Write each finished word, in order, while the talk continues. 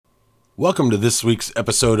Welcome to this week's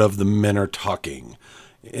episode of The Men Are Talking.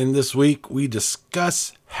 In this week, we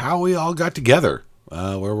discuss how we all got together,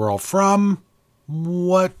 where we're all from,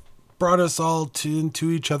 what brought us all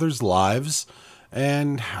into each other's lives,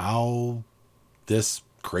 and how this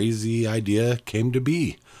crazy idea came to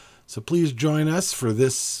be. So please join us for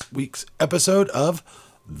this week's episode of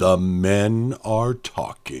The Men Are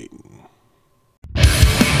Talking.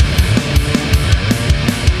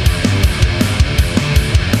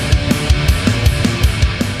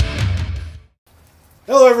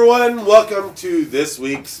 Hello, everyone. Welcome to this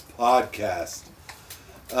week's podcast.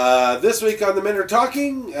 This week on The Men Are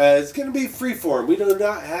Talking, it's going to be freeform. We do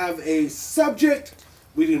not have a subject.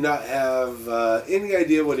 We do not have any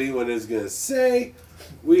idea what anyone is going to say.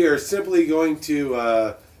 We are simply going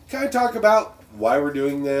to kind of talk about why we're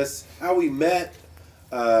doing this, how we met,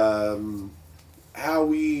 how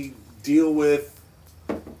we deal with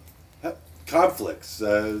conflicts.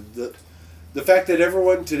 The fact that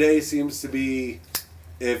everyone today seems to be,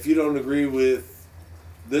 if you don't agree with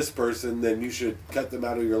this person, then you should cut them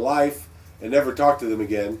out of your life and never talk to them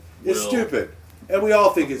again, is stupid. And we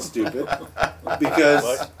all think it's stupid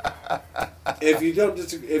because if you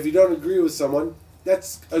don't agree with someone,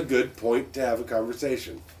 that's a good point to have a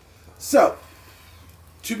conversation. So,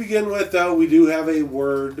 to begin with, though, we do have a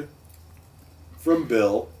word from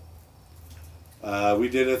Bill. We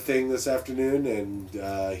did a thing this afternoon,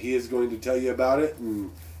 and he is going to tell you about it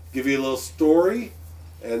and give you a little story.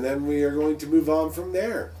 And then we are going to move on from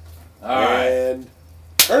there. All right. And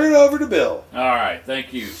turn it over to Bill. All right,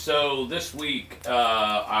 thank you. So this week,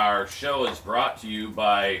 our show is brought to you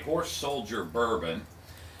by Horse Soldier Bourbon.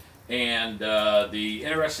 And the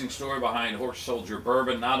interesting story behind Horse Soldier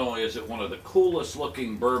Bourbon, not only is it one of the coolest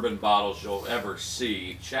looking bourbon bottles you'll ever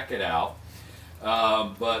see, check it out,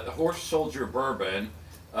 but Horse Soldier Bourbon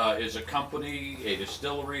is a company, a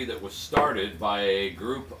distillery that was started by a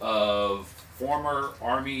group of former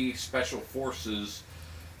Army Special Forces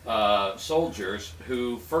soldiers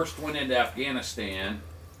who first went into Afghanistan.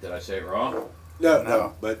 Did I say it wrong?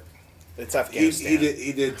 No, but it's Afghanistan.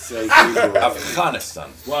 He did say Green Beret.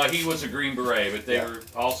 Afghanistan. Well, he was a Green Beret, but they were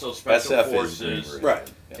also Special SF Forces,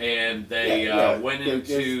 Right. and they went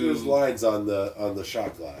into. There's lines on the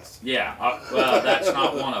shot glass. Yeah, well, that's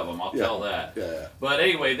not one of them. I'll tell that. Yeah. But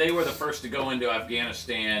anyway, they were the first to go into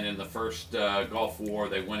Afghanistan in the first Gulf War.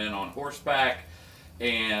 They went in on horseback,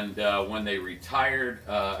 and when they retired,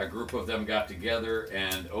 a group of them got together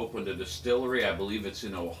and opened a distillery. I believe it's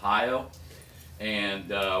in Ohio. And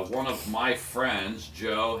one of my friends,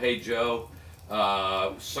 Joe,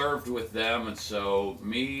 served with them, and so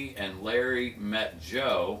me and Larry met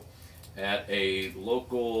Joe at a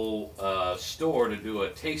local store to do a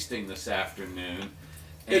tasting this afternoon.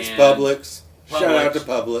 It's Publix. Shout out to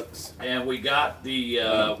Publix. And we got the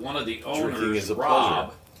one of the owners, a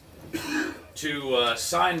Rob, to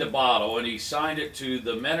sign the bottle, and he signed it to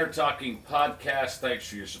the Men Are Talking podcast. Thanks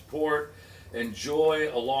for your support.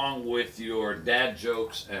 Enjoy along with your dad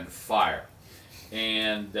jokes and fire.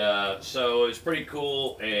 And so it's pretty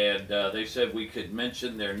cool, and they said we could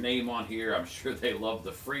mention their name on here. I'm sure they love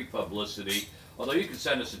the free publicity, although you can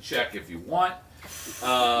send us a check if you want.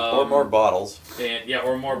 Or more bottles. And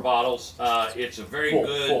or more bottles. It's a very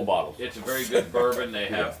full bottles. It's a very good bourbon. They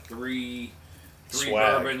have three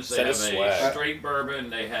Swag. bourbons. They Send have us a swag. straight bourbon.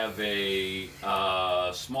 They have a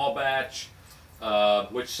small batch,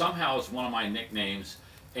 which somehow is one of my nicknames.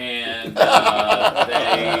 And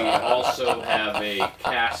they also have a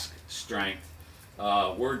cask strength.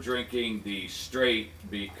 We're drinking the straight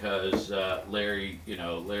because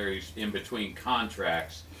Larry's in between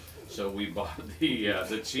contracts, so we bought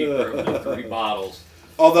the cheaper of the three bottles.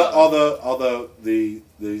 Although the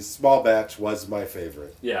small batch was my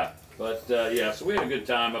favorite. Yeah, but so we had a good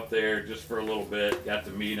time up there just for a little bit. Got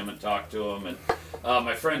to meet him and talk to him, and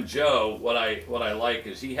my friend Joe. What I like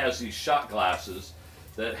is he has these shot glasses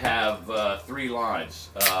that have three lines.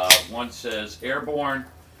 One says Airborne,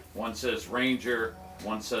 one says Ranger,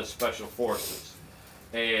 one says Special Forces.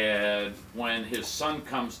 And when his son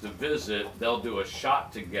comes to visit, they'll do a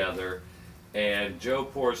shot together, and Joe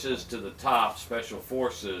pours his to the top, Special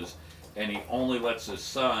Forces, and he only lets his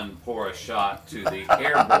son pour a shot to the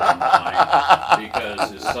Airborne line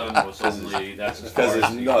because his son was only, that's as far as Because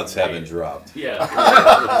his he nuts made haven't it. dropped. Yeah.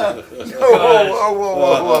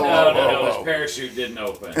 Whoa. No, his parachute didn't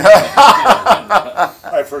open.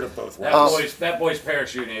 I've heard of both ways. That boy's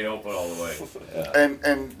parachute ain't open all the way.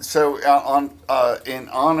 And so in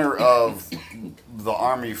honor of the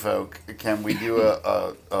Army folk, can we do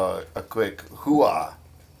a quick hoo-ah?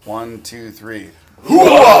 1, 2, 3.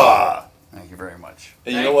 Hoo-ah! Thank you very much.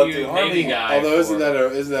 And you know what? The Navy Army. guy. Although isn't that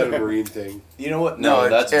a Marine thing? You know what? No,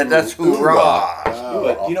 that's hoorah.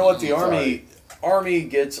 But you know what? The Army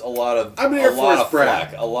gets a lot of I'm an Air Force brat.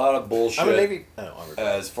 flack, a lot of bullshit. I'm a Navy.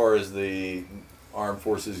 As far as the armed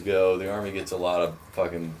forces go, the Army gets a lot of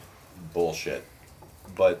fucking bullshit.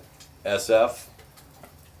 But SF,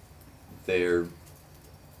 they were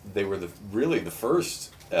really the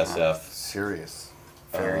first SF. Serious.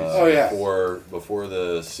 Oh, yeah. Before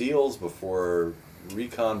the SEALs, before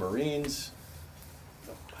Recon Marines,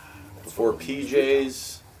 before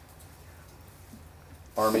PJs.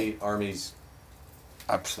 Army's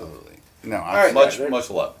Absolutely. No, right. much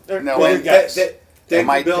love. No, Well, and thank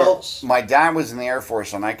my, you, Bill. my dad was in the Air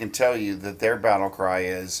Force, and I can tell you that their battle cry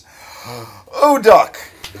is, "Oh, duck!"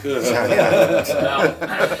 Now,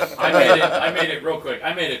 I made it real quick.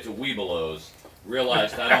 I made it to Weebelows.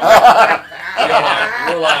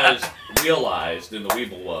 Realized in the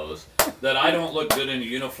Weebelows that I don't look good in a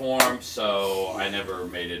uniform, so I never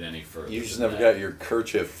made it any further. You just than never that. got your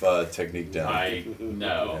kerchief technique down.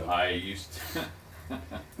 I used to.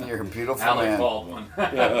 You're a beautiful Alec man. Baldwin. You're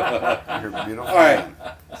a beautiful All right.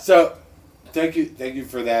 man. So, thank you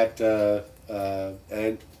for that.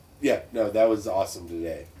 And yeah, no, that was awesome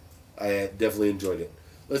today. I definitely enjoyed it.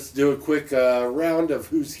 Let's do a quick round of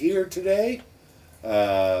who's here today.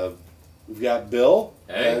 We've got Bill,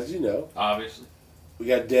 Hey. as you know. Obviously. We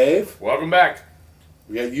got Dave. Welcome back.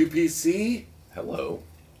 We got UPC. Hello.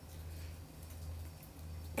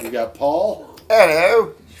 We got Paul.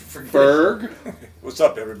 Hello. Berg. What's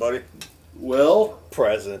up, everybody? Will.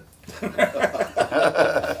 Present.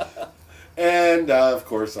 And, of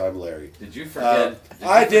course, I'm Larry. Did you forget?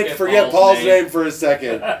 I did forget Paul's name for a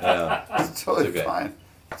second. Yeah. It's totally It's okay. fine.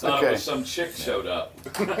 It's Thought it okay. was some chick showed up.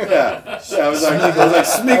 Yeah. I was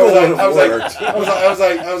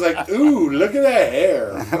like, ooh, look at that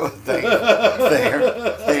hair. Thank you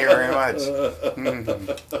very much.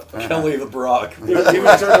 Kelly the Brock. He was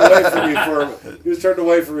turned away from me he was turned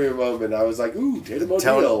away from me a moment. I was like, ooh, Tatum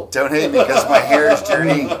O'Neal. Don't hate me because my hair is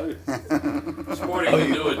dirty. Sporting the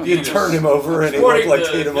new Adidas. You turned him over and he Sporting looked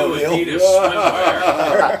like the Tatum new O'Neal. Adidas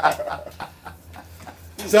swimwear.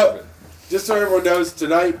 So, just so everyone knows,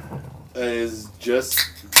 tonight is just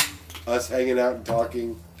us hanging out and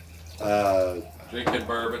talking, Drinking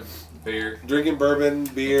bourbon, beer. drinking bourbon,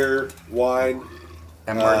 beer, wine,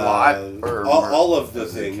 And Merlot. all of the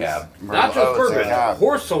things. Cab. Not just it's a bourbon. cab.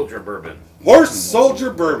 Horse Soldier Bourbon. Horse Soldier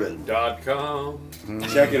Bourbon. .com.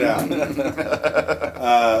 Check it out.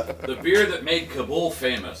 The beer that made Kabul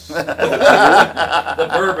famous. The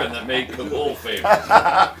bourbon that made Kabul famous.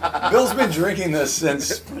 Bill's been drinking this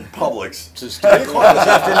since Publix. Since 3 o'clock this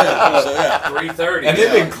afternoon. So, yeah. 3:30. And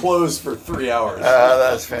they've been closed for 3 hours.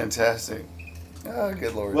 That's fantastic. Oh,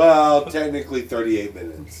 good lord. Well, technically 38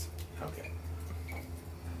 minutes. Okay.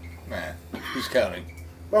 Man, who's counting?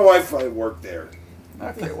 My wife might work there.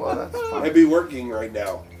 Okay, well, that's fine. I'd be working right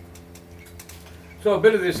now. So a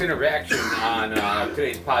bit of this interaction on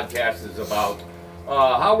today's podcast is about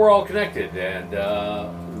how we're all connected and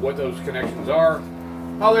what those connections are,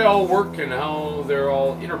 how they all work, and how they're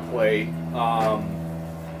all interplay.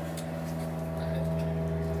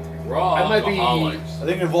 We're all I might be- alcoholics. I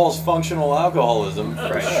think it involves functional alcoholism,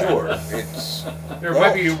 for sure. There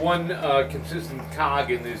might be one consistent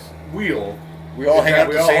cog in this wheel. We all hang out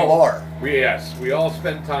at the same bar. We all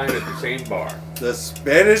spend time at the same bar, The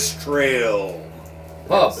Spanish Trail.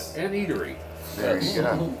 pub, and eatery. There you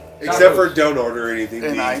go. Except for don't order anything.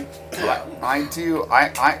 And I do.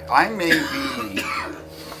 I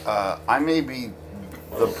may be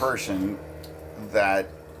the person that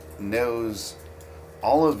knows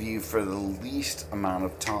all of you for the least amount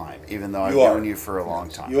of time, even though I've You are. known you for a long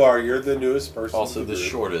time. You are. You're the newest person. Also in the group.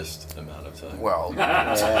 shortest amount of time. Well,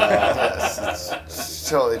 yes, it's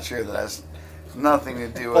totally true. That has nothing to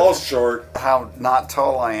do Paul's with short. how not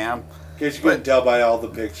tall I am. In case you couldn't tell by all the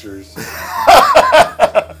pictures.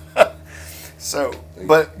 So,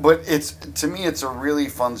 but it's, to me, it's a really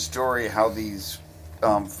fun story how these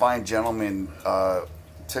fine gentlemen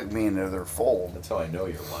took me into their fold, That's how I know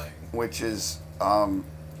you're lying. which is, I mean,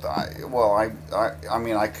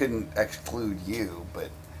 I couldn't exclude you, but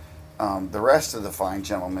the rest of the fine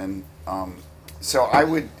gentlemen. So I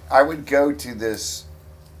would go to this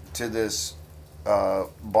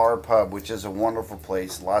bar pub, which is a wonderful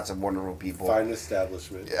place, lots of wonderful people. Fine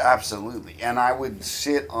establishment. Absolutely, and I would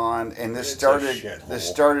sit on, and this It's a shithole.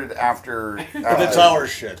 started after. But it's our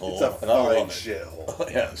shithole. It's a and I love fine it.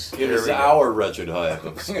 shithole. Yes. It is we go. our wretched hive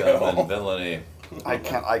of scum and villainy. I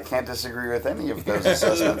can't disagree with any of those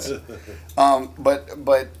assessments.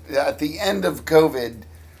 But at the end of COVID,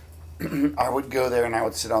 I would go there and I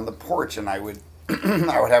would sit on the porch and I would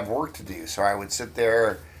I would have work to do. So I would sit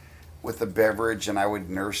there with a beverage and I would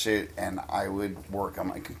nurse it and I would work on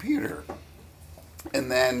my computer.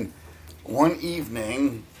 And then one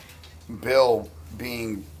evening, Bill,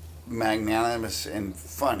 being magnanimous and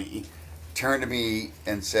funny, turned to me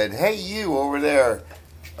and said, "Hey, you over there,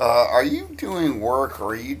 are you doing work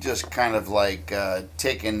or are you just kind of like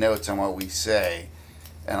taking notes on what we say?"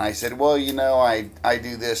 And I said, "Well, I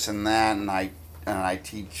do this and that, and I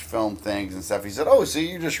teach film things and stuff." He said, "Oh, so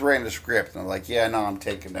you just writing a script?" And I'm like, "Yeah, no, I'm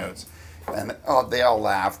taking notes." And they all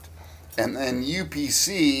laughed. And then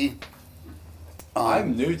UPC.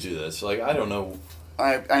 I'm new to this. Like, I don't know.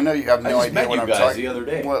 I know you have no idea what I'm guys talking. the other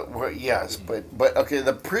day. Yes, but okay.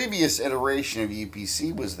 The previous iteration of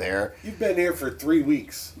UPC was there. You've been here for 3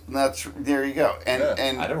 weeks. There you go. And Yeah.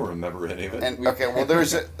 and I don't remember any of it. and okay. Well,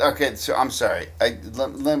 so I'm sorry.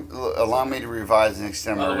 Allow me to revise and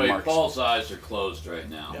extend By my the way, remarks. Paul's eyes are closed right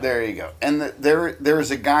now. There you go. And there was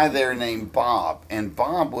a guy there named Bob, and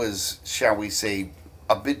Bob was, shall we say,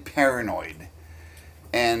 a bit paranoid.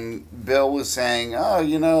 And Bill was saying, "Oh,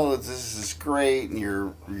 this is great, and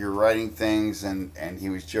you're writing things," and he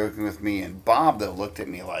was joking with me. And Bob, though, looked at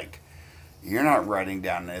me like, "You're not writing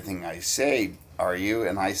down anything I say, are you?"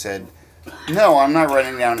 And I said, "No, I'm not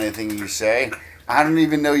writing down anything you say. I don't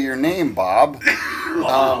even know your name, Bob."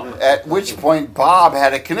 At which point, Bob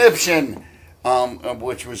had a conniption,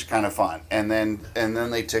 which was kind of fun. And then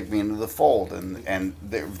they took me into the fold, and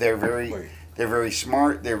they're very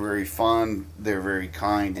smart, they're very fun, they're very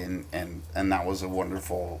kind, and that was a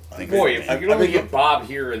wonderful thing. Boy, if we could only get Bob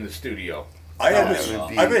here in the studio. I've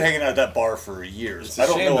been hanging out at that bar for years. It's I a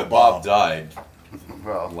don't shame know that Bob died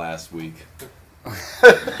Well, last week.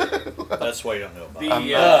 That's why you don't know Bob.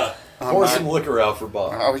 The Pour some liquor out for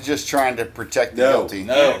Bob. I was just trying to protect the No. guilty.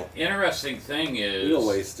 No. interesting thing is, You don't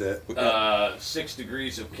waste it. 6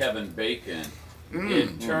 Degrees of Kevin Bacon.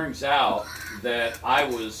 It turns out that I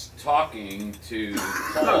was talking to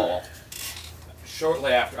Paul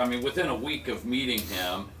shortly after, within a week of meeting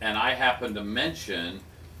him, and I happened to mention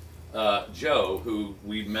Joe, who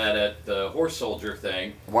we met at the horse soldier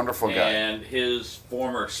thing. Wonderful guy. And his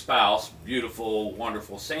former spouse, beautiful,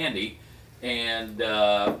 wonderful Sandy. And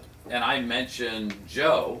I mentioned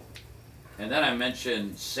Joe, and then I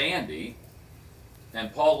mentioned Sandy. And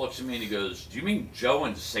Paul looks at me and he goes, "Do you mean Joe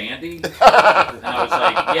and Sandy?" And I was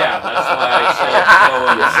like, "Yeah, that's why I said Joe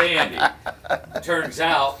and Sandy." Turns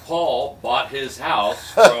out Paul bought his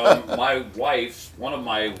house from one of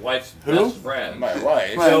my wife's best friends. My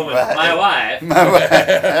wife. My wife.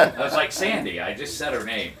 I was like, "Sandy," I just said her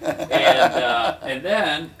name. And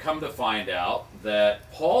then come to find out that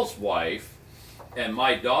Paul's wife and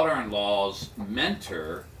my daughter-in-law's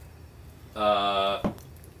mentor,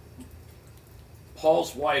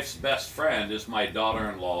 Paul's wife's best friend is my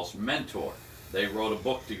daughter-in-law's mentor. They wrote a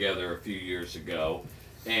book together a few years ago,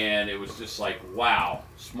 and it was just like, wow,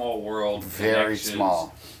 small world. Very connections.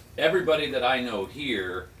 small. Everybody that I know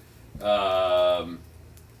here,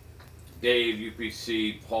 Dave,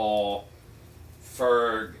 UPC, Paul,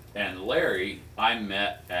 Ferg, and Larry, I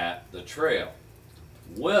met at the trail.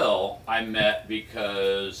 Will, I met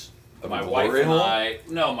because my wife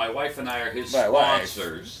and I are his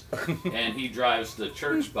sponsors, and he drives the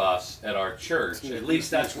church bus at our church. At least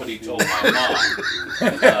that's what he told my mom.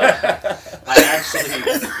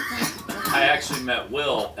 I actually met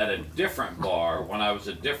Will at a different bar when I was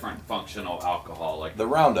a different functional alcoholic. The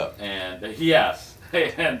Roundup. And yes,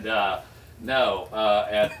 and at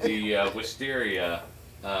the Wisteria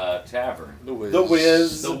Tavern. The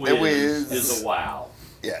Wiz. The Wiz is a wow.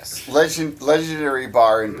 Yes, legendary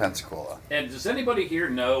bar in Pensacola. And does anybody here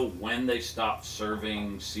know when they stopped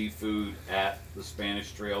serving seafood at the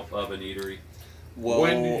Spanish Trail Pub and Eatery? Well,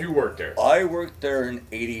 When did you work there? I worked there in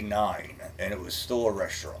 '89, and it was still a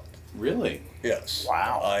restaurant. Really? Yes.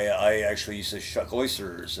 Wow. I actually used to shuck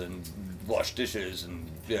oysters and wash dishes, and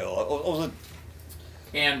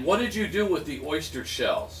And what did you do with the oyster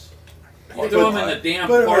shells? You Put threw them them in the damn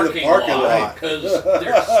put 'em in the parking parking lot lot. because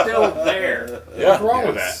they're still there. What's wrong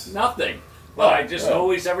with that? Nothing. But I just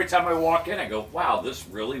always, every time I walk in, I go, wow, this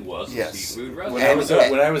really was a Yes. seafood When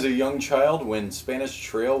restaurant. I was a young child, when Spanish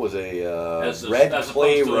Trail was a As red opposed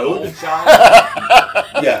clay to an road. old child.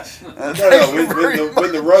 Yes. No,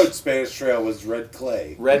 when the road Spanish Trail was red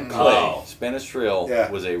clay. Red clay. Oh. Spanish Trail Yeah.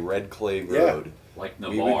 was a red clay Yeah. road. Like We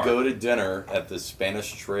Navarre. would go to dinner at the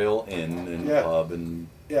Spanish Trail Inn and Yeah. pub and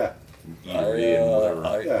Yeah. eatery and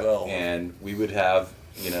whatever. Yeah. And we would have,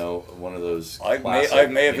 one of those I classic,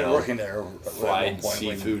 may have been working there at fried one point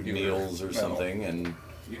when seafood you were- meals or no. something. And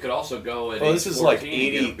You could also go at well, this is like 8:14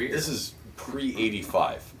 and get a 80. beer. This is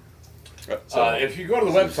pre-85. If you go to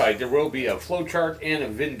the website, there will be a flow chart and a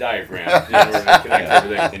Venn diagram in order to connect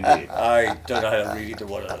everything. Indeed. I don't know how to read either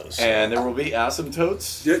one of those. And there will be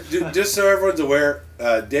asymptotes. Just so everyone's aware,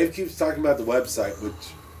 Dave keeps talking about the website, which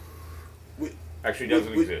Actually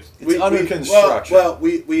doesn't exist. It's under construction. Well,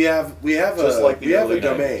 we have Just a like the we have early a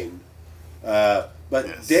domain, but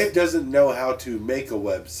Yes. Dave doesn't know how to make a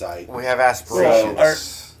website. We have aspirations.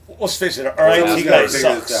 So- Let's face it, our So IT we guy gotta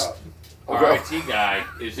figure this sucks. out. Our IT guy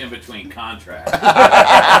is in between contracts.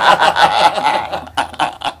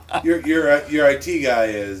 Your IT guy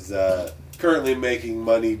is currently making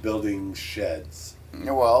money building sheds.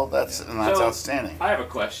 Well, that's So, outstanding. I have a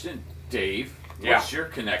question, Dave. Yeah. What's your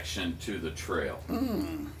connection to the trail?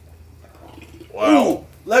 Wow. Ooh,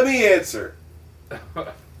 let me answer.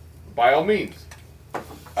 By all means. All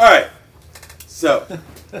right. So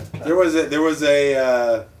there was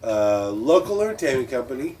a local entertainment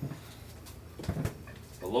company.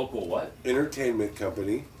 A local what? Entertainment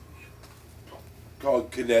company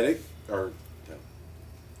called Kinetic, or no,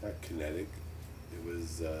 not Kinetic. It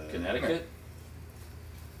was Connecticut?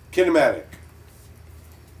 Kinematic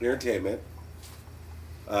Entertainment,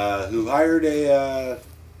 who hired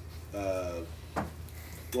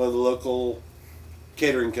one of the local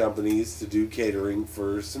catering companies to do catering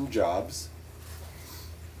for some jobs.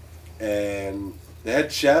 And the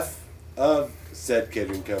head chef of said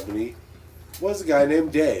catering company was a guy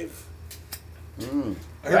named Dave. I heard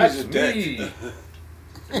That's he's a dick. me.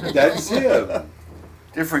 That's him.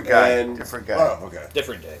 Different guy. And- Different guy. Oh, okay.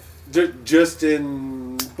 Different Dave. Just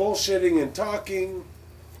in bullshitting and talking,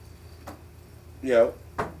 you know,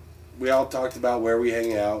 we all talked about where we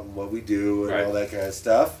hang out and what we do and Right. all that kind of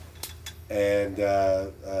stuff. And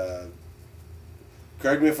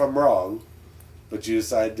correct me if I'm wrong, but you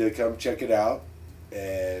decided to come check it out,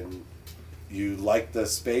 and you liked the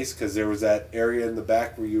space because there was that area in the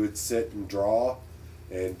back where you would sit and draw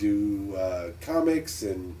and do comics,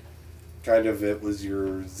 and kind of it was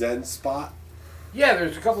your Zen spot. Yeah,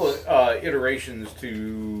 there's a couple of iterations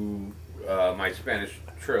to my Spanish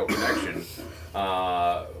Trail connection.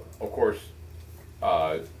 Of course,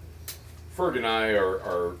 Ferg and I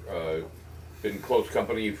are been close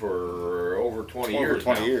company for over 20 Over years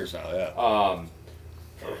 20 now. years now, yeah.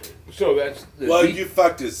 So that's the Well, you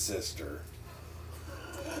fucked his sister.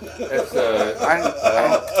 that's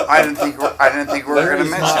I didn't think we were going to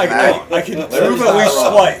mention that. I can Larry's prove at not least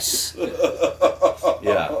wrong. twice.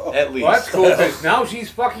 Yeah, at least. well, that's cool because now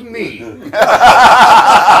she's fucking me.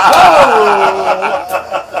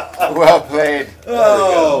 Well played.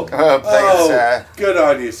 Oh, Well played, sir. good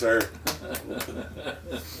on you, sir.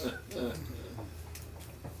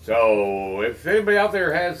 So if anybody out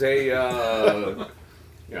there has a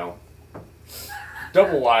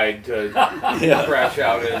double wide to crash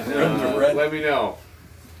out and let me know.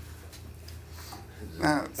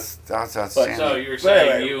 That's So outstanding. you're saying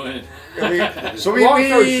Wait, wait. you and So Long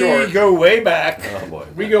story we short- go way back. Oh boy.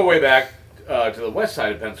 We go way back to the west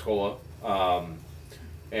side of Pensacola,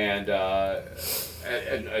 and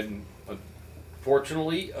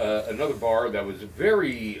fortunately, another bar that was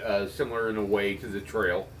very similar in a way to the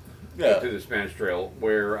trail, Yeah. to the Spanish Trail,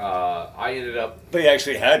 where I ended up. They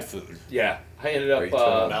actually had food. Yeah, I ended Are you up.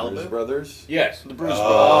 talking about Bruise Malibu? Brothers? Yes. The Bruce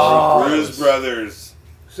Oh, Brothers. Bruise Brothers.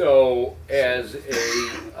 So, as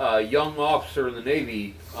a young officer in the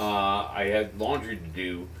Navy, I had laundry to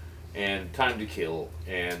do and time to kill,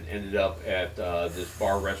 and ended up at this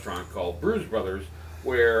bar restaurant called Bruise Brothers,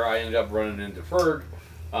 where I ended up running into Ferg.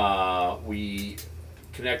 We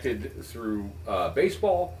connected through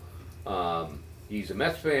baseball. He's a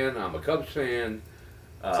Mets fan. I'm a Cubs fan.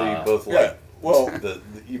 So you both Yeah. like Well,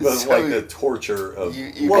 you both So like the torture of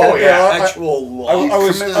You Well, got yeah, actual I life.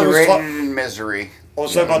 was commiserated talk- in misery. I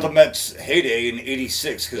was talking about the Mets' heyday in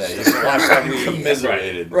 '86 because that's the last time we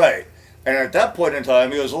commiserated. Right, and at that point in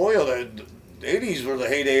time, he goes, "Oh, yeah, the '80s were the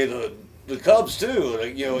heyday of the Cubs too."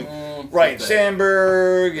 Like, you know, Ryan okay.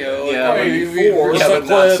 Sandberg, you know, Yeah, like, maybe before Yeah, but not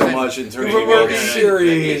so Sutcliffe, much in terms We're of working World in-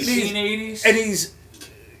 Series. 1880s.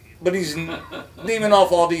 and he's naming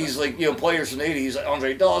off all these players from the '80s, like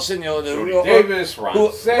Andre Dawson, Rudy Davis, Ron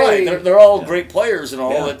right, Say, they're all great players and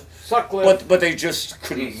all, Yeah. Sutcliffe. but they just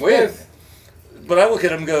couldn't Steve win. Smith. But I look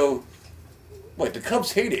at him and go, wait, the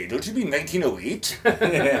Cubs' heyday, don't you mean 1908?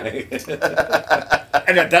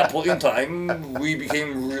 And at that point in time, we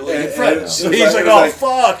became really good friends. it was He's like- like, it oh, was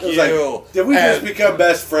fuck It was you. like, did we just And- become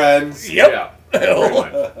best friends? Yep. Yeah. Pretty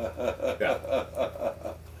much. Yeah.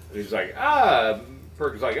 He's like,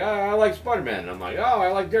 Perkins like, I like Spider-Man. I'm like,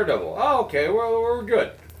 I like Daredevil. Oh, okay, well, we're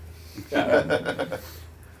good. Yeah.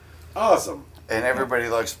 Awesome. And everybody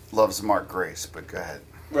loves Mark Grace, but go ahead.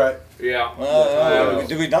 Right. Yeah.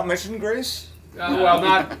 Did we not mention Grace? Well,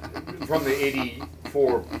 not from the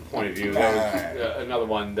 84 point of view. That was another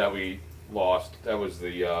one that we lost. That was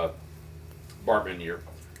the Bartman year.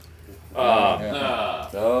 Oh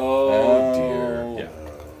dear. Yeah.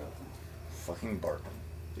 Fucking Bartman.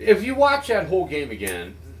 If you watch that whole game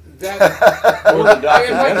again, that Or the if I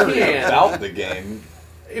documentary can, about the game.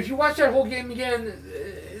 if you watch that whole game again,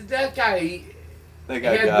 that guy That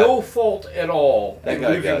guy had got no fault at all That in guy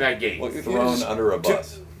losing got- that game. Well, if you thrown just- under a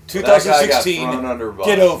bus. That 2016. guy got thrown under a bus.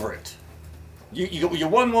 Get over it. You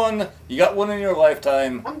won one. You got one in your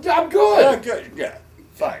lifetime. I'm Yeah, good. good. Yeah,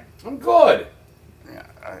 fine. I'm good. Yeah,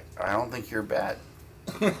 I don't think you're bad.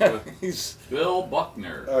 He's Bill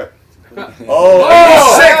Buckner. All right.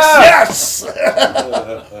 oh, 86. Yes.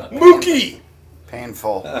 Mookie.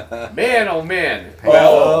 Painful. Man, oh man.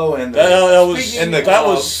 Oh, and That was Speaking that of-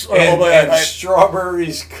 was and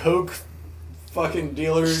Strawberry's Coke fucking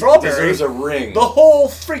dealer Strawberry? deserves a ring. the whole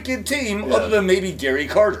freaking team, Yeah. other than maybe Gary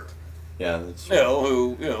Carter. Yeah, that's You know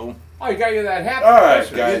who? You know, Oh, you got you that hat. All right,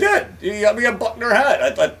 Christmas. guys. he did. He got me a Buckner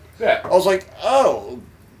hat. I Yeah. was like, oh.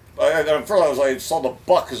 At first, I saw the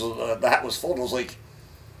buck because the hat was folded. I was like,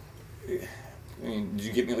 I mean, did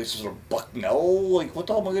you get me like some sort of Bucknell? Like, what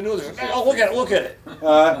the hell am I gonna do with this? Oh, look at it! Look at it!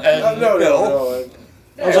 No.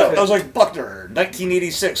 I was like Buckner,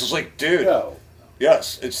 1986. I was like, dude, No.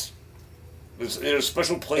 yes, it's in a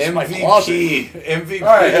special place in my closet. MVP. All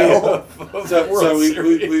right. of So, World so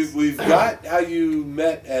Series. we've got how you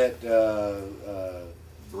met at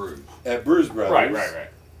Bruce. Bruce Brothers. Right.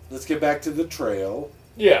 Let's get back to the trail.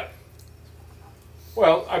 Yeah.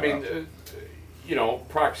 Well, I mean,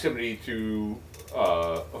 proximity to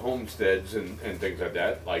homesteads and things like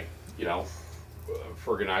that. Like,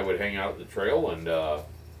 Ferg and I would hang out at the trail, and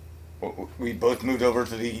We both moved over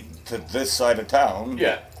to this side of town.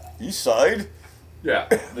 yeah, East side. yeah.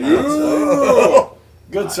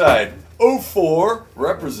 Good side. 04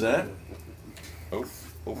 represent.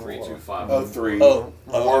 325. 03.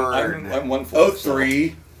 I'm 1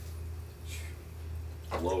 03.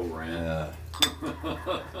 Low rent.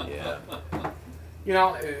 Yeah.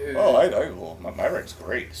 well, my rent's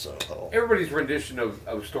great. So Everybody's rendition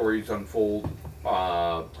of stories unfold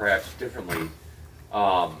perhaps differently.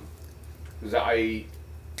 Because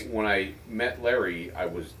when I met Larry, I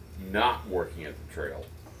was not working at the trail.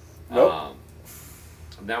 Nope.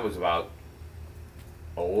 And that was about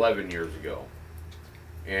 11 years ago.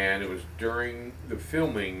 And it was during the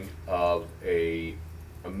filming of a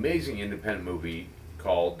amazing independent movie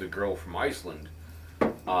called The Girl from Iceland.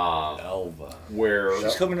 Elva. Where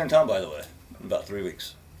she's coming in town, by the way, in about 3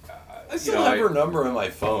 weeks. I still have her number on my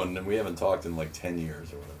phone, and we haven't talked in like 10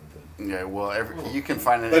 years or whatever. Yeah, well, you can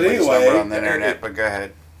find But anybody's anyway, number on the internet, but go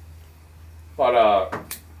ahead. But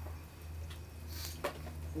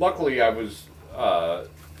luckily, I was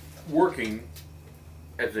working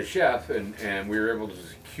as a chef, and we were able to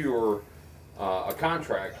secure a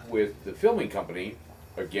contract with the filming company.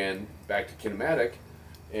 Again, back to TMaT,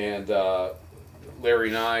 and Larry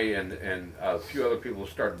and I and a few other people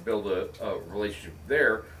started to build a relationship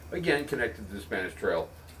there. Again, connected to the Spanish Trail.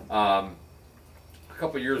 A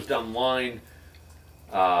couple of years down the line,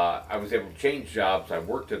 I was able to change jobs. I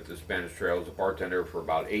worked at the Spanish Trail as a bartender for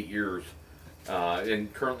about 8 years,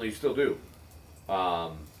 and currently still do.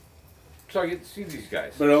 So I get to see these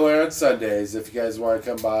guys. But only on Sundays. If you guys want to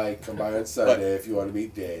come by on Sunday if you want to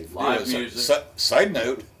meet Dave. Live Yeah, music. Side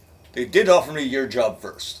note, they did offer me your job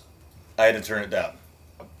first. I had to turn it down.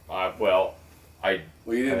 Well, I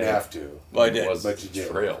Well, you didn't have to. Well, I did. Was But you did.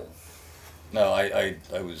 trail. No, I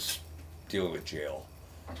was dealing with jail.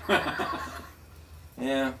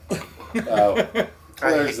 Yeah. Oh,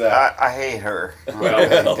 there's that. I hate her.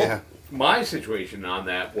 Well, Yeah. my situation on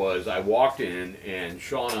that was I walked in and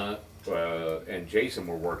Shauna and Jason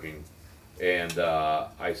were working, and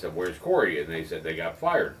I said, "Where's Corey?" And they said they got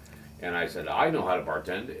fired, and I said, "I know how to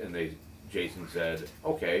bartend," and Jason said,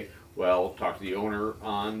 "Okay, well, talk to the owner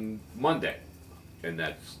on Monday," and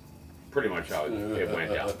that's pretty much how it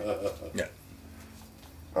went down. Yeah.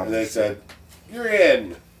 And they said, "You're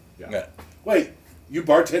in." Yeah. Wait, you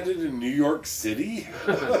bartended in New York City?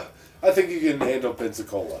 I think you can handle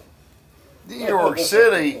Pensacola. New York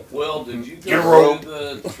City. Will, did you Get a go rope.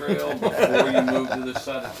 through the trail before you moved to this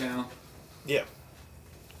side of town? Yeah.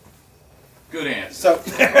 Good answer. So,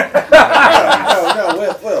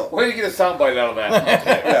 no, Will. Where do you get a soundbite out of that?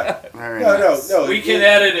 Yeah. Very No, nice. no. We can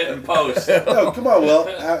edit it in post. No, come on, Will.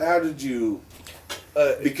 How did you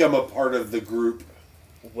become a part of the group?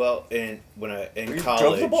 Well, in You college,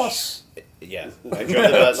 drove the bus. yeah, I drove the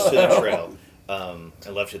bus to the trail and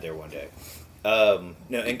left it there one day. No,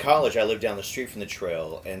 in college, I lived down the street from the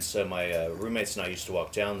trail, and so my roommates and I used to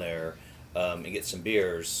walk down there and get some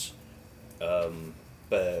beers.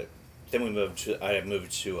 But then I had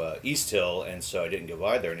moved to East Hill, and so I didn't go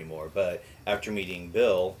by there anymore. But after meeting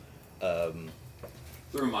Bill,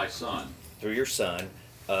 Through my son. through your son,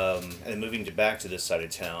 and then moving back to this side of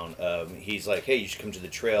town, he's like, "Hey, you should come to the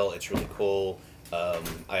trail. It's really cool.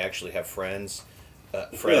 I actually have friend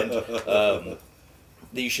that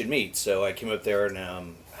you should meet." So I came up there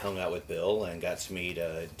and hung out with Bill and got to meet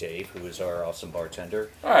Dave, who is our awesome bartender.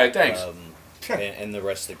 All right, thanks. And the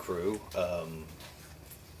rest of the crew.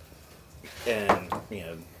 And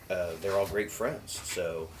they're all great friends.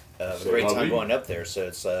 So a great time going up there. So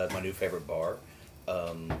it's my new favorite bar.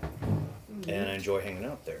 And I enjoy hanging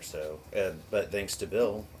out there. So, but thanks to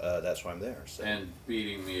Bill, that's why I'm there. So. And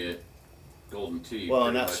beating me at Golden Tee. Well,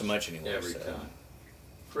 pretty not much so much anymore. Every so. time.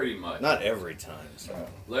 Pretty much. Not every time. So.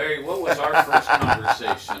 Larry, what was our first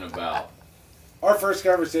conversation about? Our first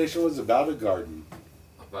conversation was about a garden.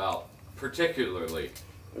 About, particularly.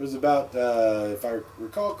 It was about, if I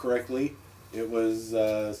recall correctly, it was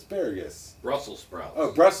asparagus. Brussels sprouts.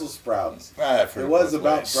 Oh, Brussels sprouts. I've heard It was both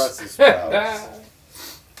about ways. Brussels sprouts.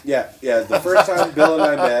 Yeah. The first time Bill and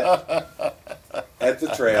I met at the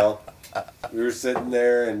trail, we were sitting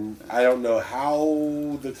there, and I don't know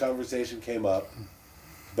how the conversation came up,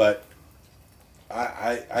 but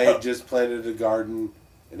I had just planted a garden,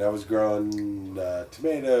 and I was growing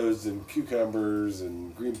tomatoes and cucumbers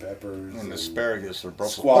and green peppers And asparagus or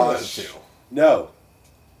Brussels squash. sprouts too. No,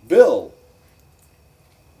 Bill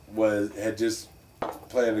had just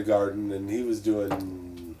planted a garden, and he was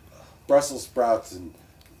doing Brussels sprouts and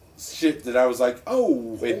shit that I was like, oh,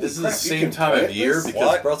 Wait, this is crap, the you same can time of plant year this? because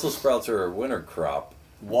What? Brussels sprouts are a winter crop.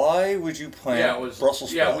 Why would you plant Yeah, it was.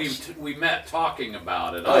 Brussels Yeah, sprouts? we met talking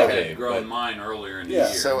about it. Oh, I okay, had grown but- mine earlier in the Yeah.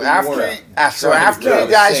 year. So We after weren't so trying to after grow you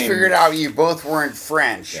the guys same- figured out you both weren't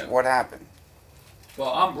French, Yeah. what happened? Well,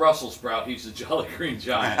 I'm Brussels sprout. He's a Jolly Green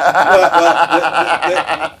Giant.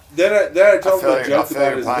 Then I told him a joke I feel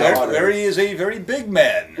about his your Larry, daughter. Larry is a very big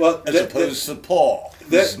man, Well, as that- opposed to Paul,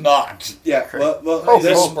 who's that- not. Yeah, well, Oh,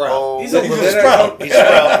 then, He's a sprout. He's a then, little then I sprout. told, He's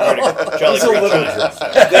a Jolly He's a Green little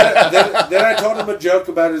Giant. then I told him a joke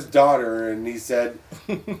about his daughter, and he said,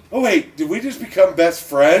 "Oh wait, did we just become best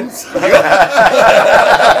friends?"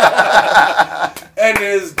 And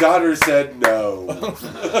his daughter said, "No."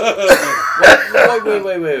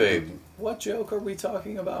 Wait. What joke are we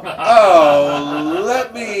talking about? Oh,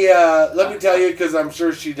 let me tell you, because I'm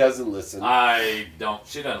sure she doesn't listen.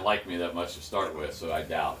 She doesn't like me that much to start with, so I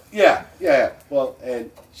doubt it. Yeah. Well,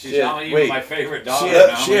 and She's Yeah, not even wait. my favorite daughter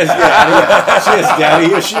She now. has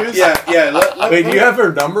daddy issues? yeah. Wait, do you have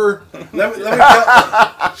her number? Let me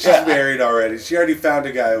tell. She's married already. She already found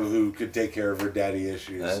a guy who could take care of her daddy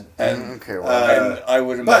issues. Okay, well, And I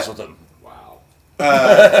wouldn't mess with him. Wow. So,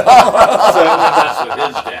 That's with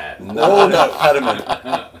his dad. No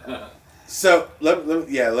impediment. So let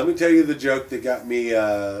me tell you the joke that got me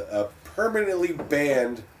permanently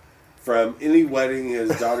banned from any wedding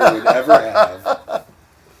his daughter would ever have.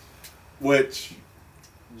 Which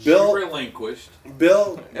Bill She relinquished.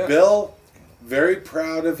 Bill, very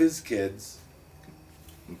proud of his kids,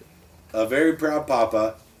 a very proud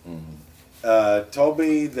papa, told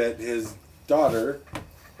me that his daughter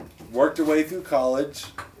worked her way through college,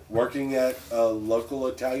 working at a local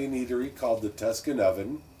Italian eatery called the Tuscan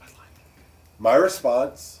Oven. My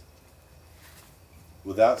response,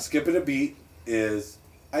 without skipping a beat, is,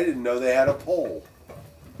 I didn't know they had a poll.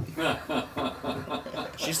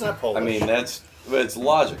 She's not Polish. I mean, it's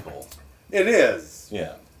logical. It is.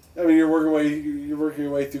 Yeah. I mean, you're working your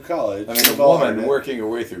way through college. I mean, a We've all heard woman it. working her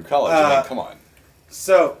way through college. I mean, come on.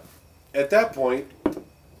 So, at that point,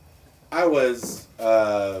 I was,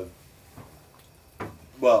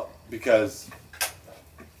 because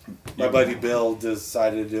my buddy Bill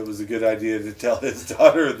decided it was a good idea to tell his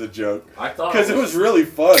daughter the joke. I thought Because it was really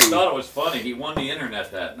funny. I thought it was funny. He won the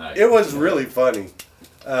internet that night. It was really funny.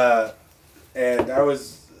 And I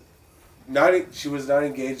was she was not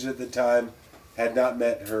engaged at the time, had not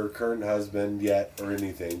met her current husband yet or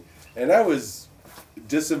anything. And I was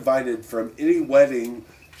disinvited from any wedding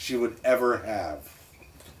she would ever have.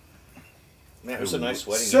 Man, it was a nice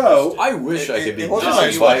wedding. So, I wish I could be it wasn't disinvited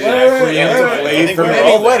nice wedding. preemptively from Wait,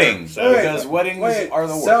 any wait, wedding so- because weddings are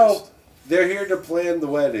the worst. So, they're here to plan the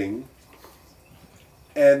wedding.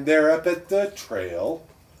 And they're up at the trail.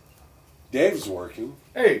 Dave's working.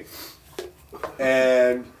 Hey,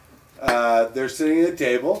 And they're sitting at a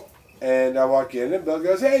table, and I walk in, and Bill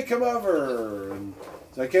goes, "Hey, come over." And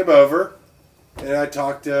so I came over, and I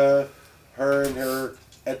talked to her and her,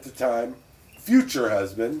 at the time, future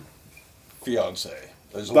husband, fiance.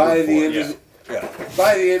 By the end of yeah.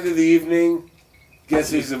 by the end of the evening,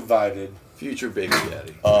 guess who's invited? Future baby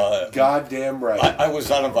daddy. Goddamn right. I was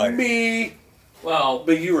not invited. Me, Well,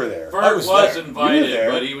 but you were there. Bert I was, was there. You were invited,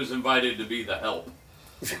 there. but he was invited to be the help.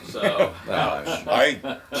 So, ouch.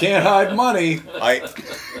 I Can't hide money. I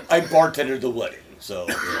bartended the wedding, so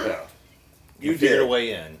yeah. You figured a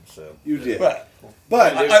way in, so. You did. But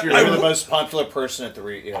But I- You're I- the most popular person at the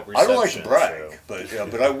reception. I don't like to brag, so-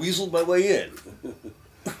 but but I weaseled my way in.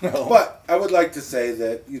 But I would like to say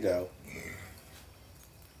that,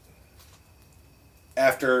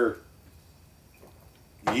 after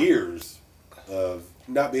years of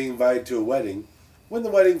not being invited to a wedding, when the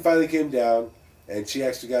wedding finally came down and she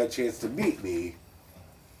actually got a chance to meet me,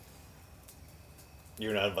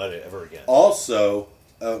 You're not invited ever again. also,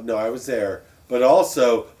 no, I was there, but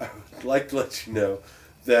also, I would like to let you know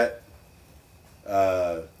that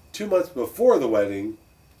 2 months before the wedding,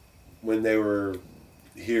 when they were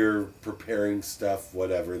here preparing stuff,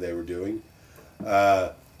 whatever they were doing,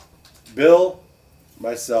 Bill,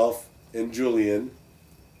 myself, and Julian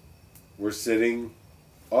were sitting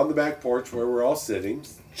on the back porch where we're all sitting,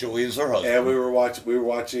 Julian's her husband. and we were watching.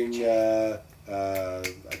 I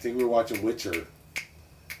think we were watching Witcher,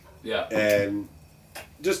 Yeah. and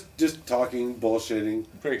just talking, bullshitting,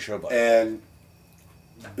 Pretty sure about it. and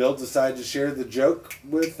Bill decided to share the joke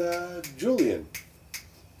with Julian,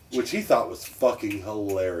 which he thought was fucking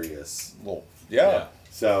hilarious. Well, yeah.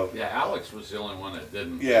 So Yeah, Alex was the only one that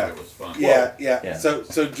didn't Yeah. think it was fun. yeah. So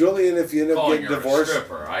Julian, if you end up Calling getting her a divorced,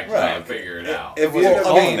 stripper, I can't Right. figure it out. if you Well, end up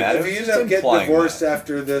calling that, if it you was end up just getting implying divorced that.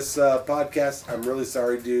 after this podcast, I'm really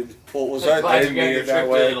sorry, dude. Well, was I'm that glad you didn't got mean your it that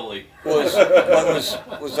trip way. to Italy.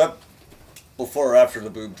 was that before or after the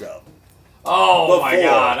boob job? Oh my Before.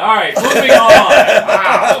 God! All right, moving on.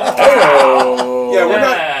 Wow. Yeah, we're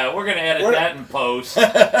not. Yeah, we're gonna edit we're- that in post. We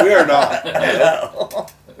are not.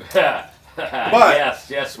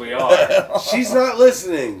 Yes, we are. She's not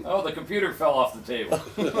listening. Oh, the computer fell off the table.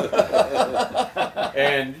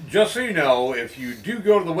 And just so you know, if you do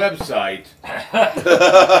go to the website,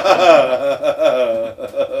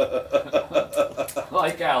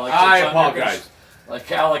 Like Alex, I it's apologize.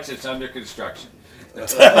 Like Alex, it's under construction.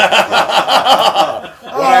 What I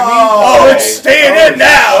Oh, it's staying in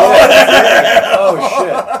now. Oh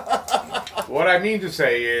shit. What I mean to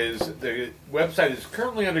say is the website is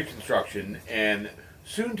currently under construction and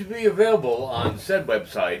soon to be available on said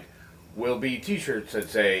website will be t-shirts that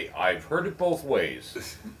say, "I've heard it both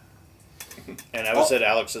ways." And I was at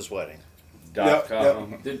Alex's wedding.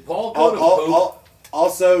 .com. Did Paul go to poop?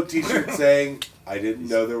 Also, T-shirt saying, "I didn't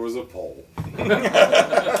know there was a pole."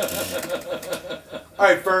 All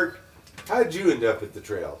right, Ferg, how did you end up at the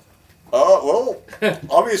trail? Well,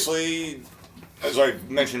 obviously, as I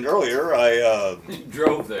mentioned earlier, I He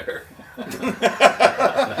drove there.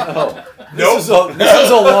 This is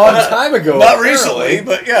a long time ago. not apparently. recently,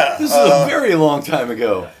 but yeah. This is a very long time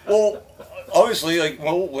ago. Well, obviously,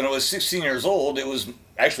 when I was 16 years old, it was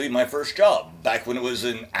actually my first job. Back when it was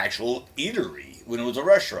an actual eatery, when it was a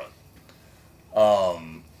restaurant.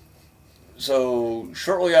 So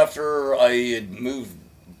shortly after I had moved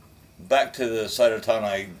back to the side of town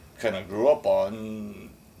I kind of grew up on,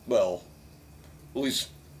 well, at least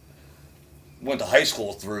went to high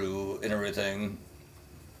school through and everything.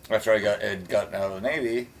 After I had gotten out of the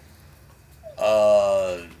Navy,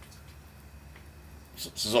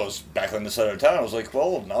 since I was back on the side of town, I was like,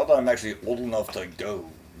 well, now that I'm actually old enough to go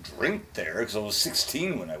drink there, because I was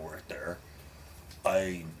 16 when I worked there,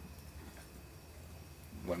 I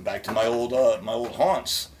went back to my old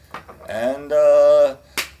haunts, and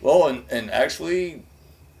and actually,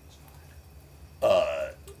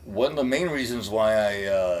 one of the main reasons why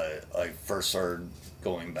I first started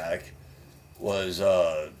going back was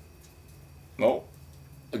a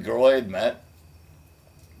girl I had met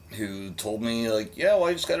who told me, like, yeah, well,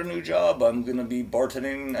 I just got a new job. I'm going to be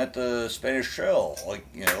bartending at the Spanish Trail. Like,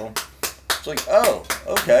 it's like, oh,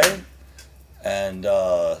 okay. And,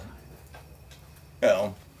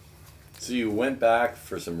 So you went back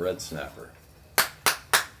for some red snapper.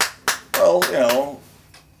 well,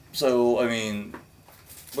 so, I mean,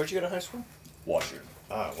 Where'd you go to high school? Washington.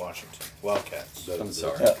 Washington. Wildcats. I'm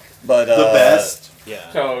sorry. Yeah, but, The best.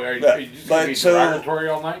 Yeah. So are Yeah, you just but going to be so- derogatory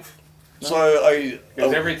all night? So I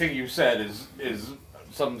Because everything you said is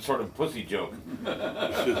some sort of pussy joke.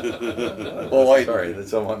 well, I Sorry,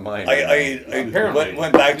 that's on my mind. I Apparently.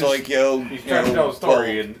 went back to, like, He's trying to tell a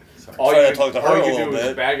story, and all trying you, to talk to her all a you little do is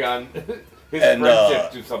bit. bag on his And,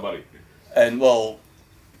 friendship to somebody. And well,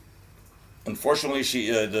 unfortunately,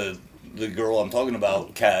 she the girl I'm talking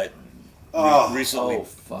about, Kat, recently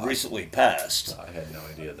fuck. recently passed. I had no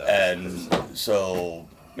idea that. And so,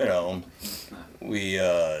 you know, we, you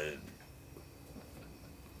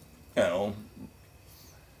know,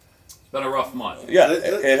 It's been a rough month. yeah, Let-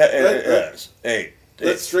 it is. Hey,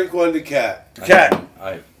 Let's drink one to Cat. Cat.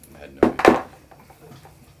 I had no idea.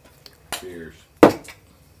 Cheers.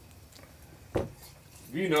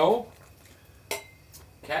 You know,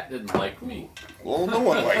 Cat didn't like me. Well, no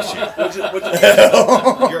one likes you.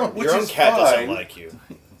 Your Which own is cat doesn't fine. like you.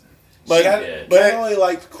 But, Cat, did. Cat only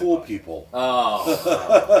liked cool people.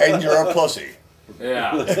 Oh, and you're a pussy.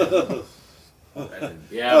 yeah.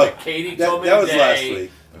 Yeah, Oh, but Katie that- told me that was today last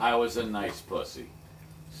week. I was a nice pussy.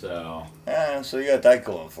 So, So you got that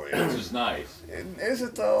going for which you. is nice. Is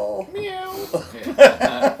it though? Yeah.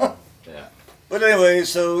 Yeah. But anyway,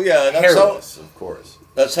 so yeah, Hairless, of course.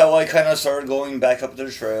 that's how I kind of started going back up to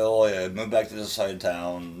the trail. I moved back to this side of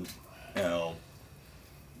town. You know,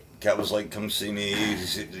 Kat was like, "Come see me."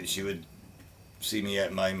 She would see me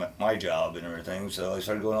at my job and everything. So I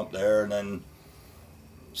started going up there, and then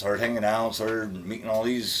started hanging out, started meeting all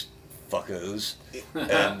these fuckos.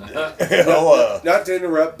 And you know, Not to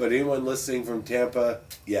interrupt, but anyone listening from Tampa,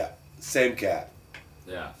 yeah, same Cat.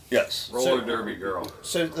 Yeah. yes. Roller derby girl.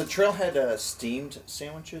 So the trail had steamed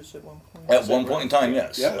sandwiches at one point? At Is one that point in right? time,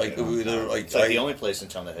 yes. Yeah. Like we were like It's like the only place in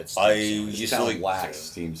town that had steamed I sandwiches. used to Sound like wax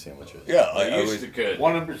steamed sandwiches. yeah. I I used to would, could.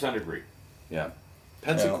 100% agree. Yeah.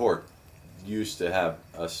 Pensacourt used to have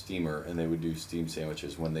a steamer, and they would do steamed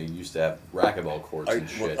sandwiches when they used to have racquetball courts I, and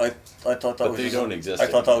shit. I thought that But was they just, don't exist I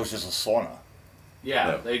thought that anymore. was just a sauna.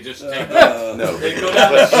 Yeah, No. they just take no, they go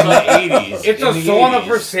down to but in some, the 80s. It's a in the sauna 80s,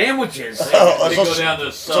 for sandwiches. they it's go a- down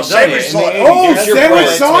to So some sandwich in the sauna. 80s, Oh, you had your sandwich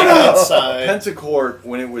bread sauna! Outside. Pensacourt,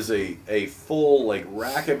 when it was a full like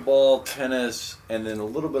racquetball, tennis, and then a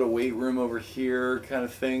little bit of weight room over here kind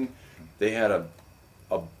of thing, they had a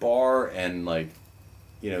bar and like,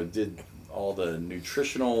 you know, did all the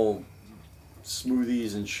nutritional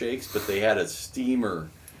smoothies and shakes, but they had a steamer,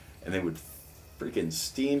 and they would freaking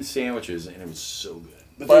steam sandwiches, and it was so good.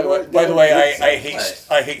 But By they the way, weren't- by they the weren't way, good I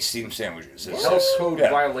sandwiches. hate steamed sandwiches. It's Health just- code yeah.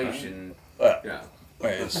 violation. Yeah. Yeah.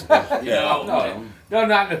 It's- You yeah. know, No,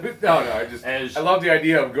 not no. As- I love the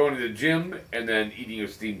idea of going to the gym and then eating a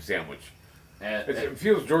steamed sandwich. and, It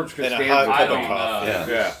feels George And a Costanza. hot I cup of don't know. coffee. Yeah. It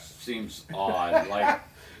Yeah. just seems odd. Like,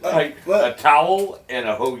 Like But- a towel and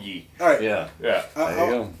a hoagie. All right, Yeah. Yeah. I, There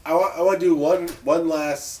you go. I want to do one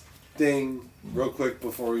last thing real quick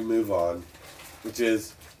before we move on, which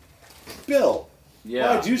is, Bill,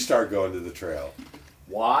 yeah. why'd you start going to the trail?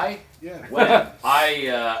 Why? Yeah. When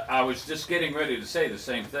I was just getting ready to say the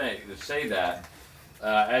same thing. To say that,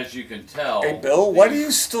 as you can tell. Hey, Bill, why do you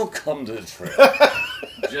still come to the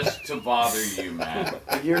trail? Just to bother you, Matt.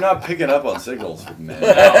 You're not picking up on signals, man. No,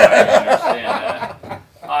 I understand that.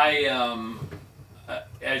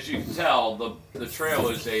 As you can tell, the trail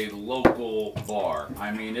is a local bar.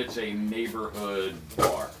 I mean, it's a neighborhood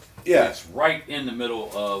bar. Yeah. It's right in the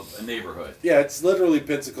middle of a neighborhood. Yeah, it's literally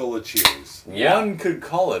Pensacola Cheers. Yeah. One could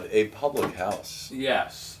call it a public house.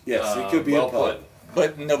 Yes. Yes, it could be well a pub. put.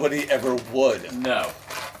 But nobody ever would. No.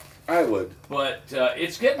 I would. But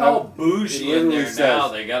it's getting all bougie it in literally there says- now.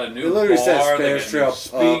 They got a it new literally bar. says they Spanish got Trail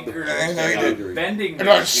new Pub. speakers. And They got they- vending And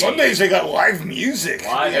on machines. Sundays they got live music.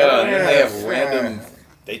 Live Yeah, and music. they have random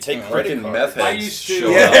They take credit freaking cards. meth I heads used to- show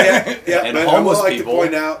Yeah, up. yeah. And But I would homeless like people. to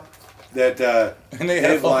point out that And they Dave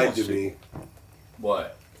have lied homeless to me.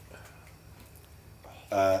 What?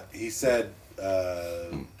 He said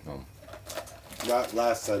not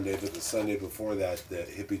last Sunday, but the Sunday before that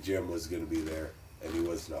Hippie Jim was going to be there, and he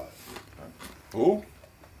was not. Who?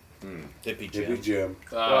 Hippie Hippie Jim. Jim.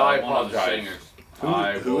 Well, I One of the apologize.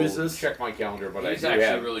 singers. Who is will this? Check my calendar, but He's I do actually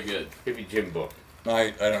have really good. Hippie Jim book.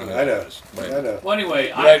 I don't know. I know. Who that is, but- I know. Well,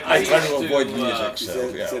 anyway, But I used try to avoid music, He so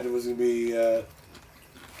said, yeah. said it was going to be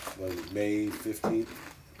what was it, May 15th.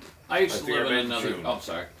 I used I to think live I in meant another. June. Oh,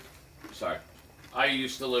 sorry. I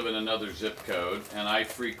used to live in another zip code, and I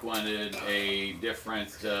frequented a different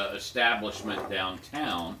establishment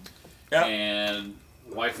downtown. Yeah. And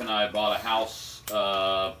wife and I bought a house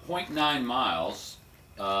 0.9 miles.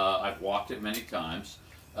 I've walked it many times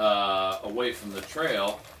away from the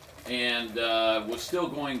trail, and was still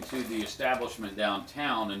going to the establishment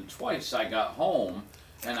downtown. And twice I got home.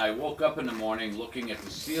 And I woke up in the morning looking at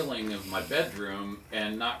the ceiling of my bedroom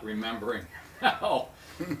and not remembering how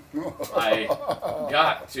I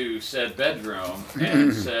got to said bedroom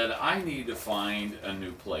and said, I need to find a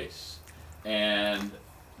new place. And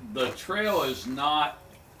the trail is not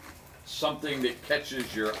something that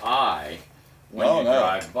catches your eye when Oh, you no.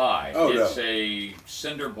 drive by. Oh, It's no. a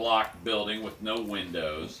cinder block building with no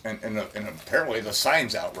windows. And apparently the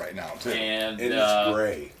sign's out right now too. And And it's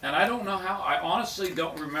gray. and I don't know how. I honestly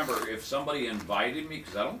don't remember if somebody invited me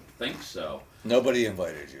because I don't think so. Nobody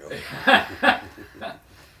invited you.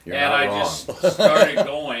 You're and not I wrong. just started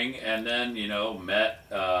going, and then met.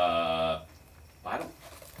 I don't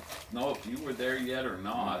know if you were there yet or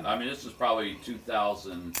not. I mean, this was probably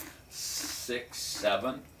 2006,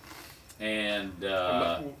 7, and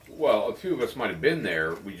Well, a few of us might have been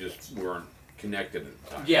there. We just weren't connected at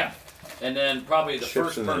the time. yeah. And then probably the Ships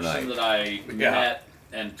first in the person night. that I Yeah. met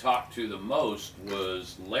and talked to the most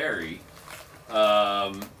was Larry.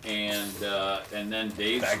 And then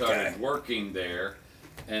Dave That started guy. working there,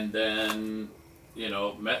 and then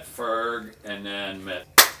met Ferg, and then met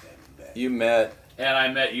You met. and I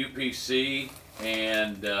met UPC,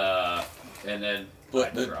 and then But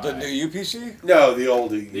I the tried. new UPC? No, the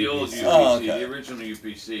old UPC. The old UPC, Oh, okay. the original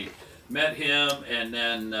UPC. Met him, and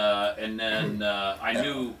then I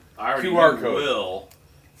knew I already QR knew code. Will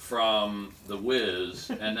from the Wiz,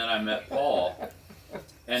 and then I met Paul,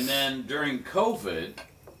 and then during COVID,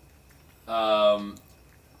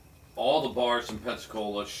 all the bars in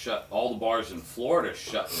Pensacola shut. All the bars in Florida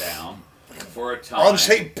shut down for a time. On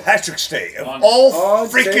St. Patrick's Day of On- all on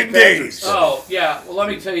St. freaking Patrick's days. Day. Oh yeah, well let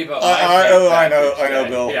me tell you about. my I St. know, Patrick's I know, Day.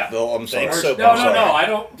 Bill. Yeah. Bill, I'm sorry. Thanks so No, I'm no, sorry. no, I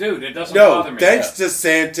don't, dude. It doesn't No, bother me. thanks to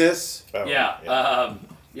Santis. Oh,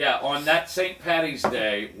 Yeah, on that St. Patty's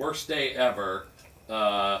Day, worst day ever.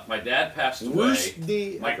 My dad passed away. Worst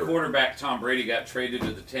day My ever. quarterback Tom Brady got traded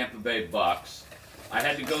to the Tampa Bay Bucks. I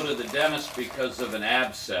had to go to the dentist because of an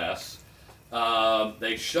abscess.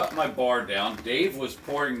 They shut my bar down. Dave was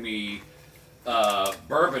pouring me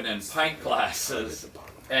bourbon in pint glasses,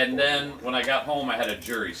 and then when I got home, I had a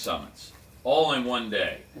jury summons, all in one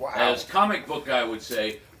day. Wow. As comic book guy would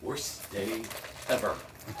say, worst day ever.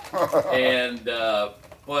 And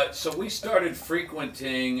but so we started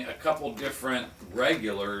frequenting a couple different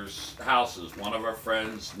regulars' houses. One of our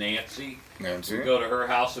friends, Nancy, Nancy. we'd go to her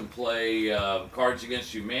house and play Cards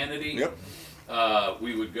Against Humanity. Yep.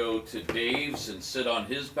 We would go to Dave's and sit on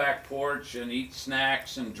his back porch and eat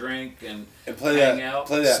snacks and drink and And hang out.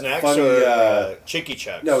 play that Snacks funny. or Chinky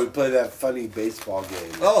Chucks? No, we play that funny baseball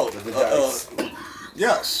game. Oh, with the dice.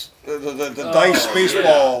 yes. The Oh, dice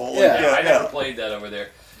baseball. Yeah. I never played that over there.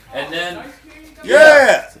 And then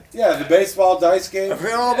Yeah. Yeah, the baseball dice I game.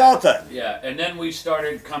 forgot all about that. and then we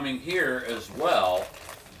started coming here as well.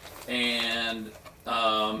 And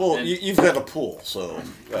Well, and- you've got a pool, so.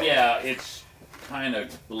 yeah, it's kind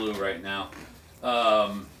of blue right now.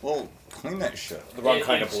 Well, clean that shit. The wrong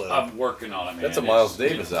kind of it's- blue. I'm working on it, man. That's a Miles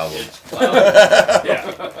It's- Davis it's- album. It's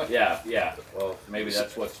cloudy. yeah. Well, maybe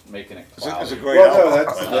that's what's making it It's cloudy. a great Well, no,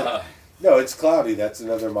 album. that's no, it's cloudy. That's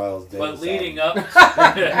another Miles Davis. But leading album.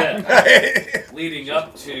 up, leading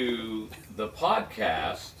up to the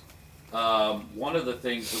podcast, one of the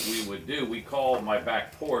things that we would do, we call my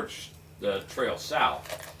back porch the Trail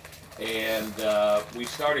South, and we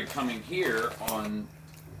started coming here on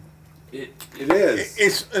it. It is.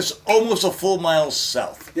 It's almost a full mile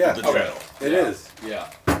south Yeah. of the trail. It Yeah. is. Yeah,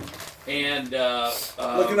 and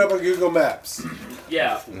Look it up on Google Maps.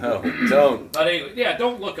 yeah. No, don't. But anyway, yeah,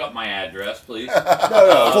 don't look up my address, please.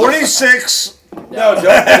 No, 46. no, don't.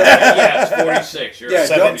 Yeah, it's 46. You're Yeah, right.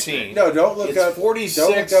 don't- 17. No, don't look It's up. 46.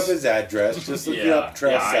 Don't look up his address. Just look Yeah, up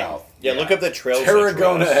Trail yeah, I- South. Yeah, look up the trails.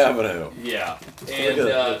 Tarragona Avenue. Yeah, and Look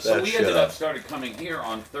at so that we shit ended up. up started coming here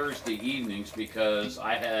on Thursday evenings because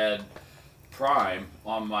I had Prime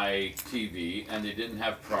on my TV, and they didn't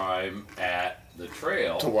have Prime at the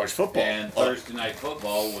Trail To watch football. And Thursday Night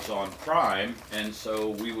Football was on Prime, and so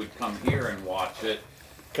we would come here and watch it.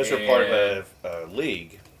 Because we're part of a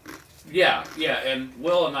league. Yeah, and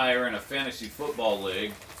Will and I are in a fantasy football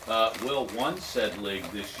league. Will won said league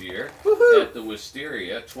this year at the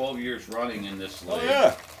Wisteria, 12 years running in this league. Oh,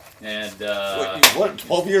 yeah. And What,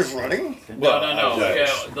 12 years running? no. Okay.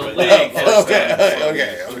 Yeah, the league has Okay, been-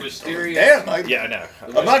 okay. The Wisteria. Damn, I, Yeah, I know.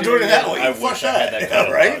 I'm not doing it that way. I Fuck wish I had that kind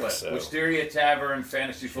of right? luck, so. Wisteria Tavern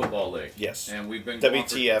Fantasy Football League. Yes. And we've been going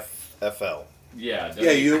for- WTFFL. Yeah.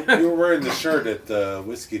 Yeah, you were wearing the shirt at the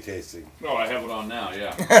whiskey tasting. No, I have it on now.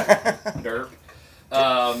 Yeah. Derp.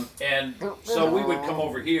 And so we would come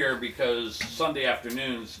over here because Sunday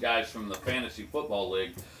afternoons, guys from the Fantasy Football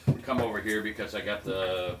League come over here because I got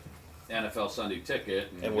the NFL Sunday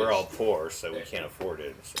ticket. And we're all poor, so we can't afford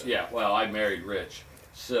it. So. Yeah, well, I married rich.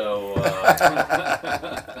 So,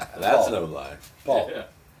 That's no lie. Paul, yeah.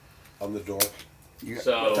 on the door.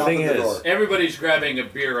 So Top thing of the is- door. everybody's grabbing a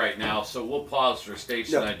beer right now, so we'll pause for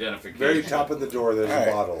station No, identification. Very top of the door, there's All right.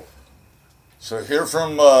 a bottle. So here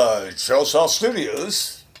from Trail South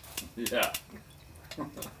Studios, Yeah.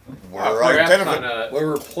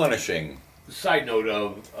 We're replenishing. Side note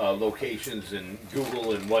of locations and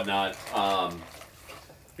Google and whatnot,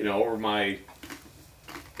 over my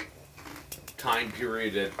time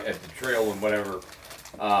period at the trail and whatever,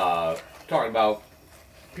 talking about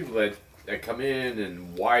people that come in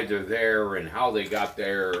and why they're there and how they got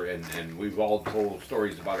there, and we've all told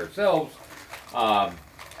stories about ourselves.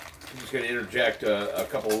 I'm just going to interject a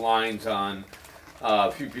couple of lines on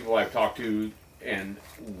a few people I've talked to and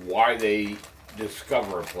why they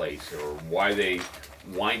discover a place or why they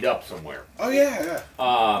wind up somewhere. Oh yeah.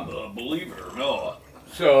 Believe it or not.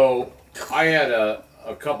 So I had a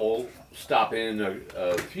couple stop in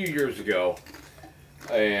a few years ago,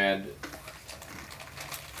 and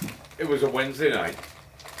it was a Wednesday night,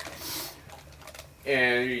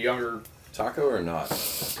 and a younger Taco or not?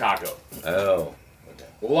 taco. Oh.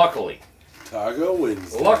 Luckily Taco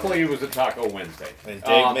it was a Taco Wednesday. And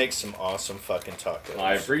Dave makes some awesome fucking tacos.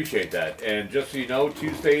 I appreciate that. And just so you know,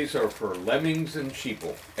 Tuesdays are for lemmings and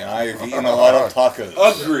sheeple. and I've eaten a lot of tacos.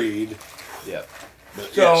 Agreed. Yep.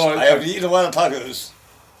 But So, yes, I have eaten a lot of tacos.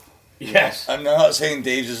 Yes. I'm not saying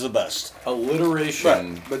Dave's is the best.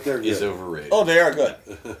 Alliteration But they're is good. overrated. Oh, they are good.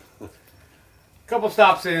 Couple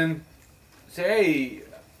stops in, say, hey,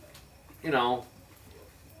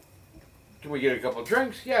 can we get a couple of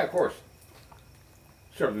drinks? Yeah, of course.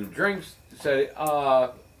 Serve them drinks. Say,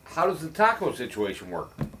 how does the taco situation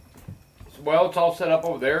work? So, well, it's all set up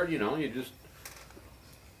over there. You just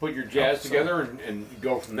put your jazz together and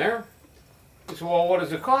go from there. He said, well, what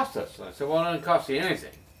does it cost us? I said, well, it doesn't cost you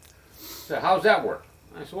anything. So how does that work?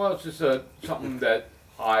 I said, well, it's just something that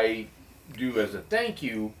I do as a thank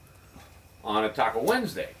you on a Taco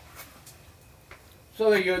Wednesday. So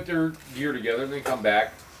they get their gear together and they come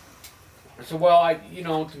back. I said, well,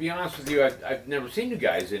 to be honest with you, I've never seen you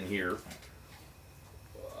guys in here.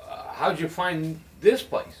 How'd you find this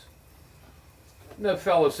place? And the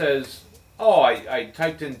fellow says, oh, I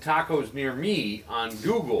typed in tacos near me on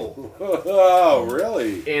Google. Oh,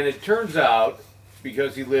 really? And it turns out,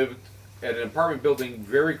 because he lived at an apartment building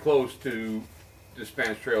very close to the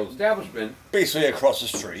Spanish Trail establishment. Basically across the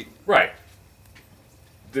street. Right.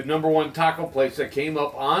 The #1 taco place that came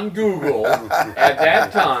up on Google at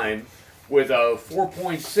that time with a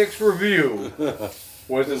 4.6 review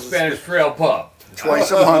was the Spanish Trail Pub.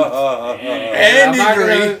 Twice a month. And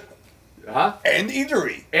eatery. Huh? And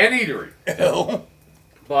eatery. And eatery. Oh.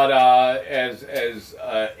 But as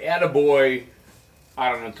attaboy,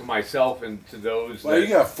 I don't know, to myself and to those Well, that,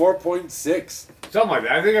 you got 4.6. something like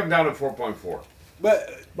that. I think I'm down to 4.4.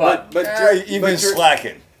 But You've been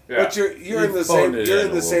slacking. Yeah. But you're You in the phoned same it you're in in a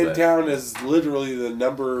the little same bit. town as literally the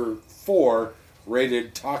 #4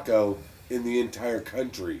 rated taco in the entire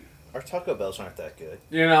country. Our Taco Bells aren't that good.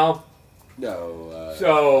 No,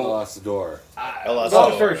 So- El Asador.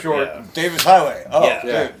 Long story short, Yeah. Davis Highway. Oh,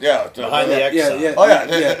 Yeah. yeah. Behind the Yeah, Exxon. yeah. Oh,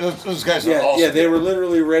 yeah. Those guys are Yeah, awesome. yeah, they were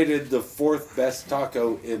literally rated the 4th best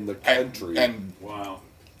taco in the country. And Wow.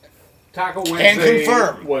 Taco Wednesday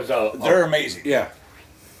confirm. was they're a amazing. yeah,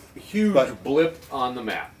 huge but- blip on the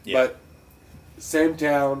map. Yeah. but same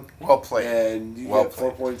town, Well played. and you Well get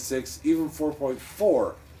played. 4.6, even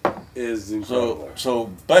 4.4 is incredible. So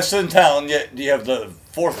best in town, yet you have the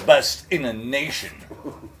 4th best in the nation.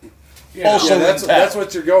 Yeah. Also- yeah, that's in town. that's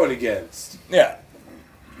what you're going against. Yeah.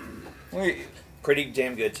 Pretty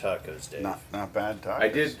damn good tacos, Dave. Not bad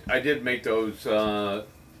tacos. I did make those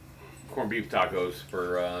corned beef tacos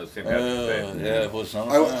for St. Patrick's Day. Yeah, it was not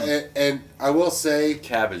fun. And I will say,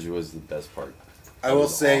 Cabbage was the best part. I That will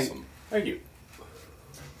was say, awesome. Thank you.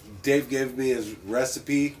 Dave gave me his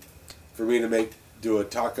recipe for me to do a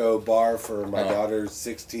taco bar for my daughter's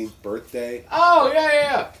 16th birthday, Oh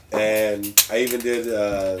yeah. and I even did.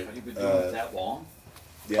 Have you been doing it that long?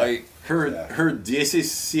 Yeah. Her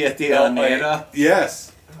 17 No, anera.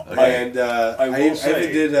 Yes. Okay. And I will even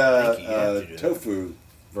say- did Thank you, yeah, a you did. tofu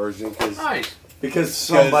version because Nice. Because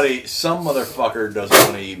some motherfucker doesn't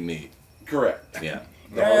want to eat meat. correct. Yeah.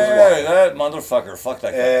 Hey, that motherfucker. Fuck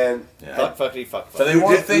that guy. And Yeah. Fuck, fuckity, fuck, fuck. But they Who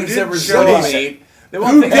want did- things who that did resemble show up? meat. They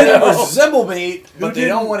want things that resemble meat, but they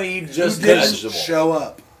don't want to eat just who didn't vegetable. show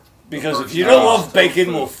up? Because if you don't love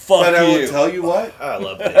bacon, well, fuck But I will you. tell you what, I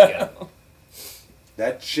love bacon.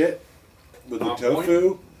 that shit with the On point?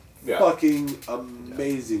 tofu, Yeah. fucking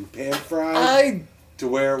amazing. Pan fried I to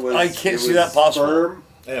where it was. I can't it see was that possible. Firm.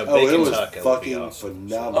 Yeah, Oh, it bacon was taco would be fucking awesome.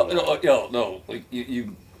 phenomenal. no. Like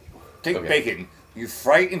you take Okay. bacon, You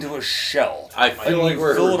fry it into a shell. I feel like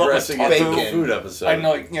we're fill it up with regressing into taco. a food episode. I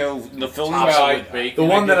know, you know, the filling. Top Well, with bacon. the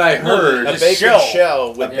one that I heard A The bacon shell.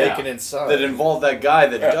 shell with Yeah. bacon inside. that involved that guy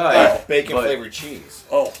that died. bacon but- flavored cheese.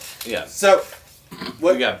 Oh, Yeah. So,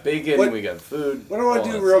 what We got bacon, what- we got food. what I want all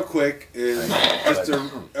to do that real stuff. quick is just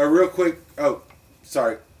a real quick. Oh,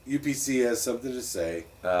 sorry. UPC has something to say.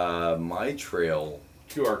 My trail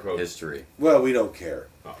QR code. history. Well, we don't care.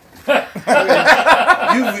 You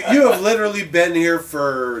have literally been here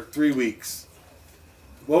for 3 weeks.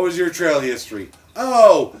 What was your trail history?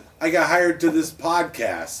 Oh, I got hired to this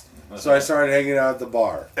podcast, so I started hanging out at the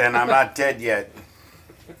bar. And I'm not dead yet.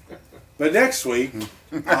 But next week, I'll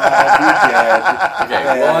be dead.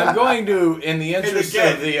 Okay, well, I'm going to, in the interest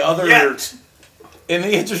again, of the other, yet. in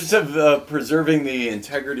the interest of preserving the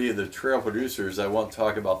integrity of the trail producers, I won't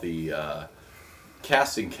talk about the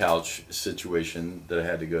casting couch situation that I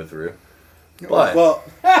had to go through. But Well,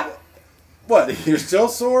 what? You're still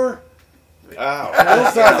sore? Ow. Well,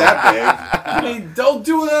 it's not that I mean, don't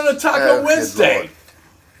do it on a Taco Oh, good Wednesday.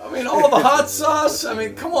 I mean, all the hot sauce. I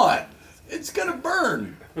mean, come on, it's gonna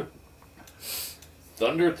burn.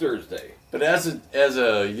 Thunder Thursday. But as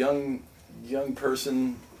a young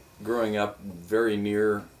person growing up very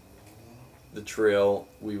near the trail,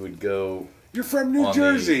 we would go. big. You're from New On the-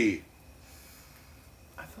 Jersey.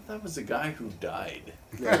 I thought that was the guy who died.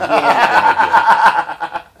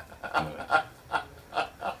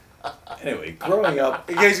 Anyway, growing up,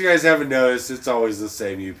 In case you guys haven't noticed, it's always the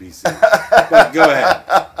same UPC. But go ahead.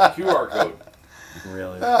 QR code.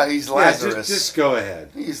 really, Oh, he's Yeah, Lazarus. just go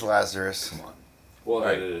ahead. He's Lazarus. Well,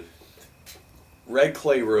 Right. Red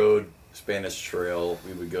Clay Road, Spanish Trail.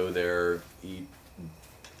 We would go there, eat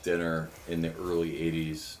dinner in the early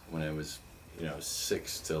 '80s when I was,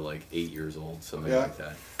 6 to like 8 years old, something Yeah. like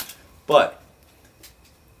that. But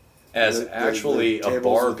as The actually a tables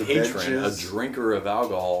bar with the patron, benches. a drinker of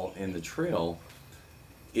alcohol in the trail,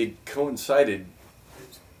 it coincided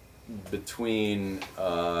between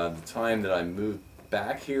the time that I moved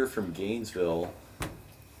back here from Gainesville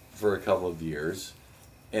for a couple of years,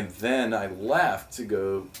 and then I left to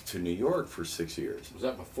go to New York for 6 years. Was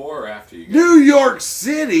that before or after you got New York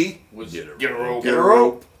City? was, Get a rope. Get a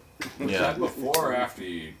rope. was Yeah, that before or after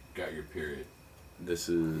you got your period? this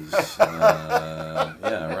is around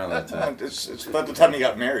that time. it's about the time you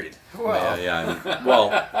got married. Yeah.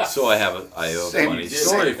 Well, so I have a Same- funny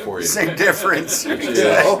story for you. Same difference. Which is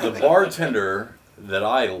the bartender that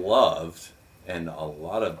I loved, and a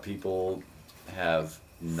lot of people have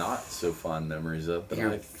not so fond memories of, but I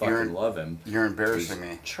You're- fucking love him. You're was embarrassing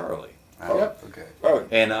me. Charlie. Oh, Yep. okay. Oh,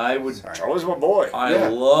 And I would Sorry. Charlie's my boy. I Yeah.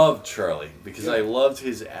 loved Charlie because Yeah. I loved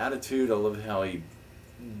his attitude. I loved how he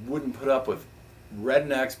wouldn't put up with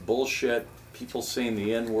rednecks, bullshit, people saying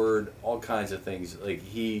the N-word, all kinds of things. Like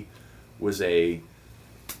he was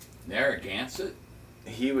Narragansett?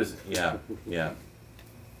 yeah.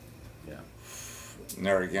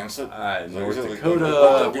 Narragansett. North Like,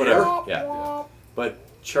 Dakota, like, whatever. Yeah. But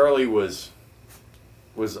Charlie was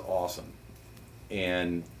awesome.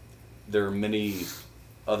 And there are many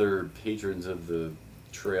other patrons of the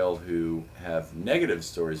trail who have negative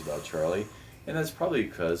stories about Charlie, and that's probably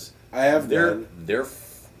because I have they're none.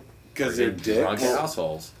 because they're dicks. drunk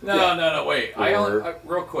assholes. No, wait. Or-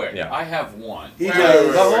 Real quick. Yeah. I have one. He Wait, does.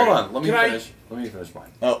 wait, Now, wait, hold wait. on. Let me Can I- finish. Let me finish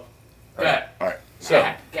mine. Oh, Go ahead. all right. So,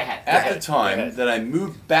 Go ahead. at the time that I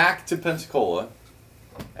moved back to Pensacola,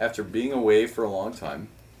 after being away for a long time,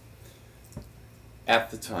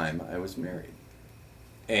 at the time I was married.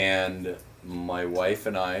 And my wife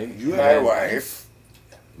and I, You My have wife.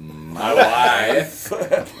 my wife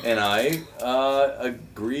and I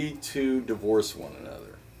agreed to divorce one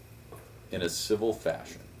another in a civil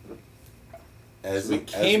fashion. as we as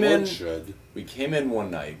came one in- should. We came in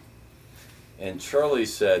one night, and Charlie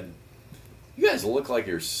said, "You guys look like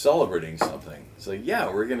you're celebrating something." It's like, "Yeah,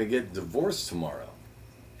 we're gonna get divorced tomorrow,"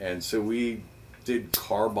 and so we did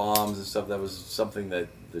car bombs and stuff. That was something that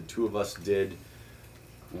the two of us did.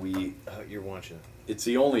 You're watching. It's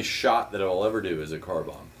the only shot that I'll ever do is a car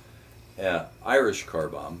bomb, Irish car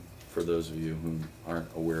bomb. For those of you who aren't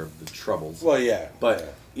aware of the troubles, Well, yeah.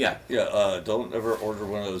 but yeah, Yeah, don't ever order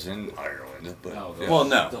one of those in Ireland. But No, yeah. well,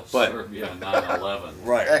 no, they'll but serve you a 9/11.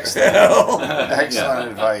 Right. Excellent.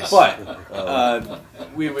 Excellent advice. But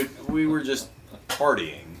we were just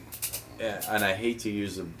partying, and I hate to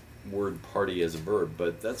use the word party as a verb,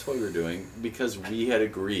 but that's what we were doing because we had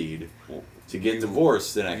agreed to get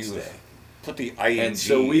divorced the next you- day. Put the ing. And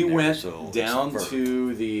so we in there, went so it's down a verb.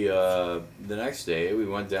 to the next day. We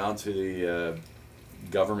went down to the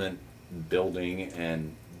government building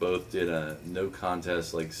and both did a no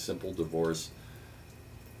contest, like simple divorce.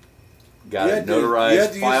 got You it had to- notarized, you had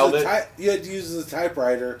to use filed the it. You had to use the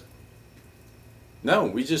typewriter. No,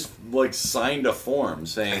 we just like signed a form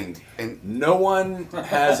saying And- no one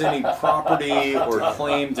has any property or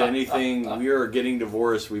claim to anything. We are getting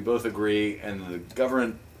divorced. We both agree, and the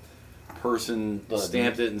government person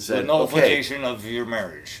stamped it and The said, "Okay." nullification of your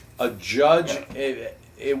marriage. A judge.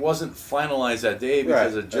 It wasn't finalized that day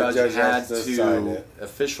because Right. a judge A judge had has to sign to it.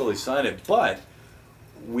 officially sign it. But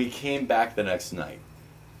we came back the next night,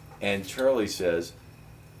 and Charlie says,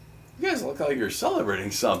 "You guys look like you're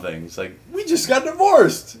celebrating something." It's like, "We just got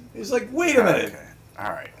divorced." He's like, "Wait a minute." Okay.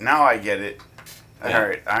 All right. Now I get it. Yeah. All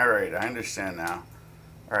right. All right. I understand now.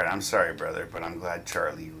 All right. I'm sorry, brother, but I'm glad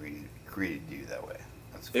Charlie greeted you that way.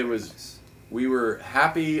 That's It very was. nice. We were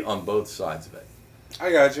happy on both sides of it. I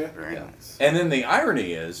got you. Very Yeah. nice. And then the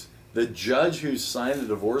irony is, the judge who signed the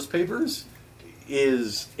divorce papers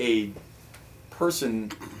is a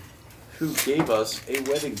person who gave us a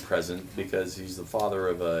wedding present because he's the father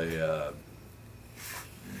of a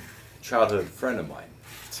childhood friend of mine.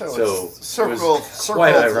 So, So, it's circle, it was circle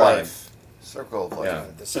quite of ironic. life. Circle of life. Yeah.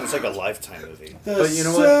 That sounds like a Lifetime movie. But you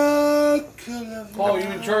know what? Paul, you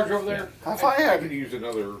in charge over there? If I had- could use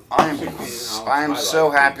another. I'm 16-ounce I'm so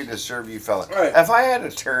highlight, happy please. to serve you, fella. Right. If I had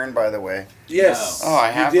a turn, by the way. Yes. Oh, I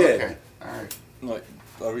have. You did. Okay. All right. Like,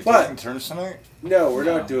 are we But- taking turns tonight? No, we're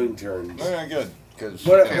not doing turns. No, yeah, good. Because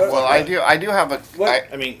What- Okay, well, I do have a. What?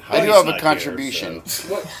 I mean, I do Heidi's have a not here, contribution.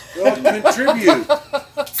 so- What? Well, contribute.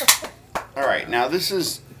 All right, now this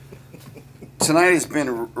is tonight has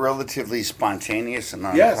been relatively spontaneous and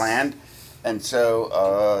Yes. unplanned, and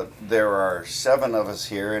so there are 7 of us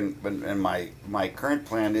here, and my current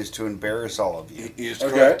plan is to embarrass all of you. he is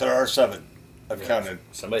Okay. correct. There are 7. I've counted.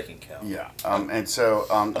 Somebody can count. Yeah, and so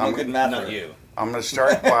I'm a good math. Not you. I'm going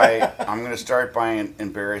to start by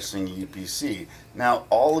embarrassing UPC. Now,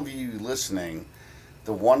 all of you listening,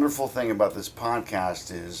 the wonderful thing about this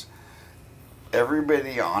podcast is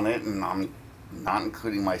everybody on it, and I'm not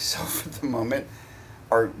including myself at the moment,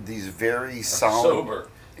 are these very solid. Sober.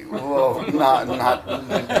 Well, not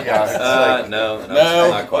yeah. It's like, No, No,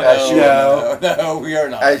 not quite. As you- no, we are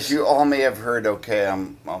not. as you all may have heard, okay,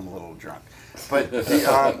 I'm a little drunk, but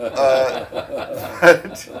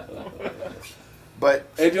but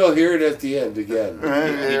And you'll hear it at the end again. He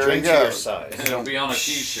there we drinks to go. your size. It'll be on a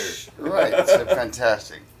T-shirt. Right, it's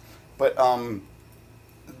fantastic. But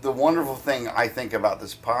the wonderful thing I think about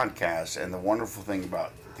this podcast and the wonderful thing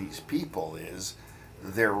about these people is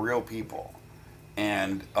they're real people.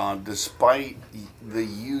 And despite the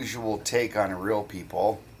usual take on real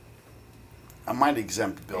people, I might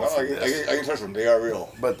exempt Bill No, from I this. can touch them. They are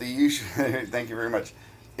real. But the usual, thank you very much,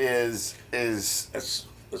 is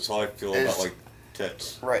That's how I feel Is- about like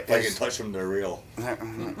tits. right, If I is- can touch them, they're real.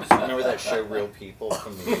 Remember that show, Real People,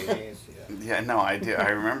 from the 80s? Yeah. yeah, no, I do. I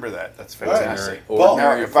remember that. That's Right. fantastic. Paul,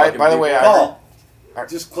 Now, by the way, Paul, I-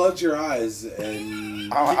 just close your eyes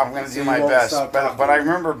and. I'm going to so do you my won't best, stop but talking. I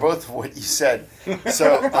remember both of what you said.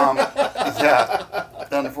 So, yeah,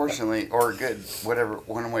 unfortunately, or good, whatever,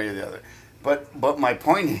 one way or the other. But my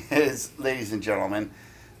point is, ladies and gentlemen,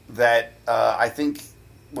 that I think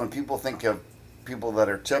when people think of people that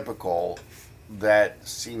are typical, that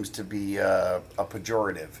seems to be a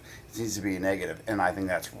pejorative. It seems to be a negative, and I think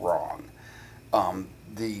that's wrong.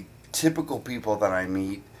 The typical people that I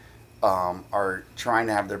meet are trying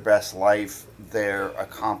to have their best life. They're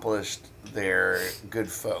accomplished. They're good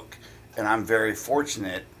folk. And I'm very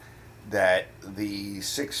fortunate that the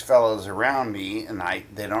 6 fellows around me, and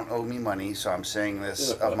they don't owe me money, so I'm saying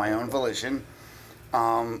this of my own volition,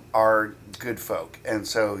 are good folk. And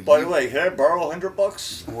so By the way, can I borrow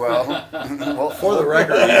 $100? well, For the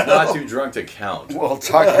record, he's not too drunk to count. we'll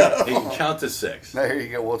talk. He can count to 6. There you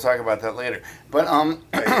go. We'll talk about that later. But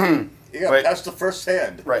Yeah, But- that's the first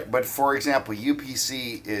hand. right. But for example,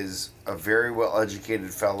 UPC is a very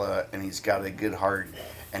well-educated fella, and he's got a good heart,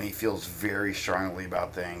 and he feels very strongly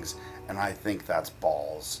about things, and I think that's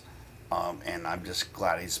balls. And I'm just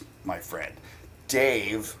glad he's my friend.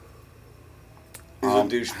 Dave He's a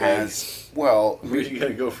douchebag. has well Where are you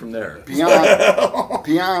going to go from there?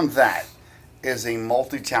 beyond that is a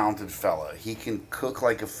multi-talented fella. He can cook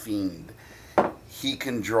like a fiend. He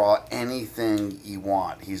can draw anything you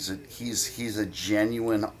want. He's a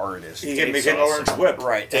genuine artist. He can Dave's make an awesome. orange whip.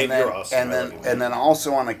 Right, Dave, and then you're awesome. I love you, man. and then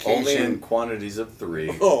also on Only in occasion, quantities of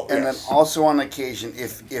 3. Oh, and yes. then also on occasion,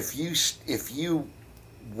 if you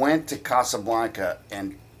went to Casablanca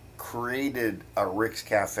and created a Rick's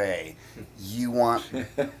Cafe, you want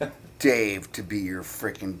Dave to be your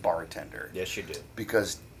freaking bartender Yes, you do.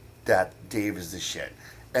 because that Dave is the shit.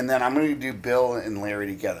 And then I'm going to do Bill and Larry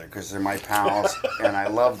together because they're my pals and I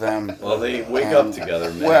love them. Well, they wake up together.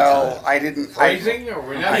 Many Well, times. I didn't. Phrasing? Or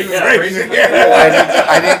we're not even Yeah. phrasing?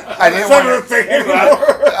 I didn't Son want of a thing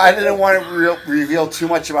anymore. I didn't want to reveal too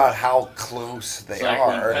much about how close they It's like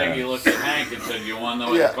are. when Peggy looked at Hank and said, "You want to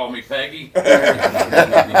know what Yeah. to call me, Peggy?"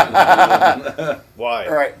 Why?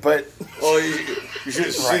 All right, but Well, you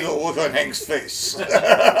should see the look on Hank's face.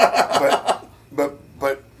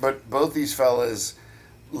 but both these fellas,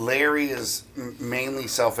 Larry is mainly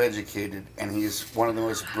self-educated, and he's one of the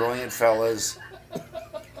most brilliant fellas.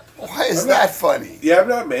 Why is that funny? Yeah, I'm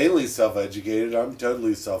not mainly self-educated. I'm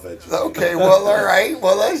totally self-educated. Okay, well, all right.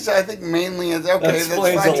 Well, I think mainly is okay. That That's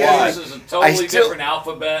explains fine. a lot. This is a totally still- different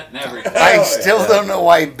alphabet and everything. I still don't know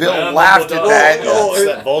why Bill Yeah, laughed at well, that. no, It's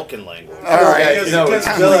that Vulcan language. All right. Because, No, because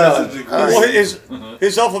it's Bill has a not. degree. Well,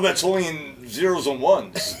 his alphabet's only in zeros and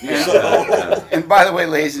ones. So, And by the way,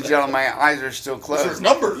 ladies and gentlemen, my eyes are still it's closed.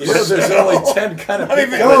 numbers. You know, there's only 10 kind of Not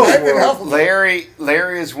even people in this typing world. alphabet.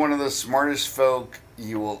 Larry is one of the smartest folk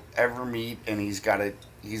you will ever meet, and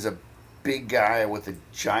he's a big guy with a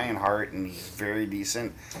giant heart, and he's very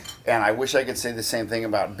decent. And I wish I could say the same thing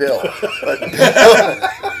about Bill,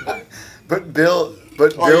 but Bill,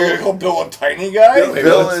 Oh, you're gonna call Bill a tiny guy?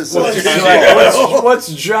 Bill is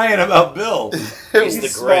What's giant about Bill? He's the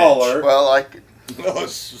smaller. well, No,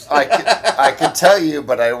 it's- I could tell you,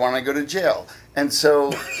 but I want to go to jail, and so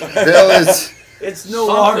Bill is. It's no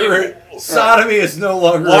longer sodomy is no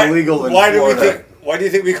longer illegal in why do we Florida. think? Why do you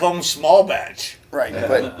think we call him small batch? Right,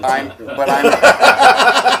 but I'm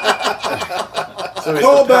So he's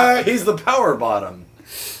Call the back. He's the power bottom,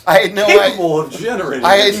 I had no capable of generating.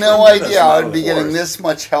 I had a no tremendous idea I amount would be of getting force. this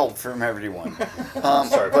much help from everyone.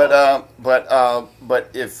 Sorry, But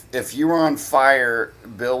if you were on fire,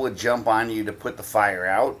 Bill would jump on you to put the fire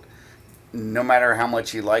out, no matter how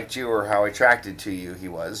much he liked you or how attracted to you he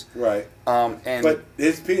was. Right. And But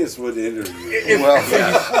his penis would enter you. well,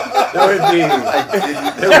 There would be.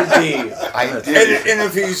 I did. And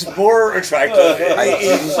if he's more attractive,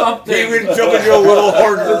 he Something. would jump into a little But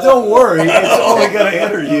harder. don't worry, it's only going to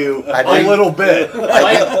enter you I a think- little bit.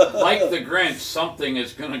 Like the Grinch, something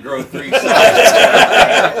is going to grow 3 sizes.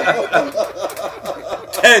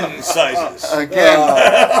 10 sizes. Again,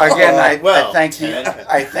 I Well, thank you.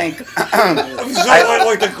 I thank, So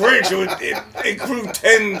like the Grinch, it grew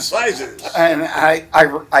 10 sizes. and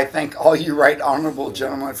I thank all you right honorable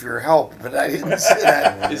gentlemen for your help. But I didn't say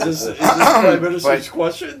that. Is this Prime Minister's But-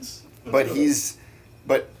 questions?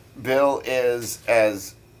 But Bill is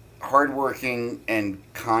as hardworking and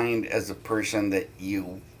kind as a person that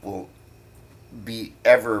you will be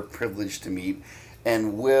ever privileged to meet,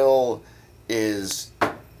 and Will is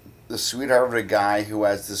the sweetheart of a guy who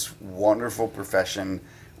has this wonderful profession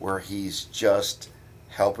where he's just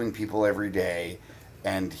helping people every day,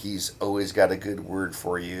 and he's always got a good word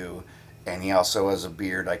for you, and he also has a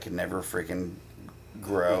beard I could never freaking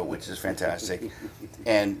grow, which is fantastic.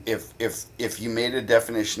 And if you made a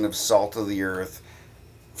definition of salt of the earth,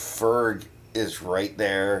 Ferg is right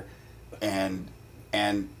there, and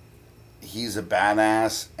he's a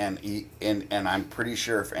badass, and I'm pretty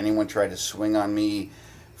sure if anyone tried to swing on me,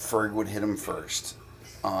 Ferg would hit him first.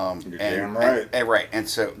 You're damn right. Right, and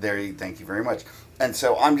so thank you very much. And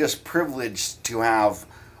so I'm just privileged to have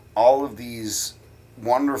all of these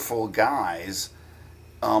wonderful guys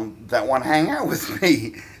that want to hang out with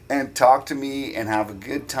me and talk to me and have a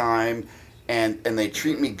good time, and they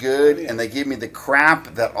treat me good, and they give me the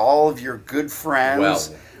crap that all of your good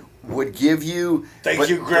friends would give you. Thank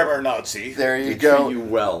you, Grammar Nazi. There you They go. treat you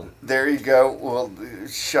well. There you go. Well,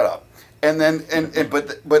 shut up. And then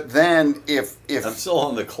but then if I'm still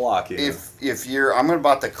on the clock here. if you're, I'm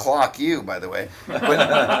about to clock you, by the way.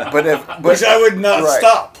 But Which I would not right.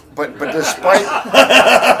 stop. But despite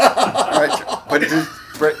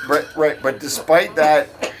but despite that,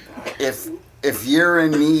 if you're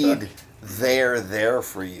in need, they're there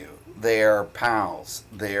for you. They are pals.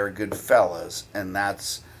 They are good fellas, and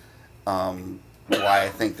that's why I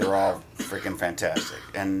think they're all freaking fantastic.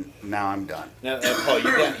 And now I'm done. Now, Paul,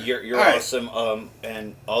 you're All right. awesome,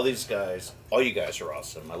 and all you guys are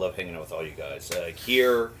awesome. I love hanging out with all you guys.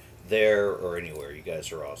 Here, there, or anywhere, you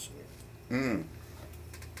guys are awesome.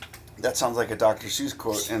 That sounds like a Dr. Seuss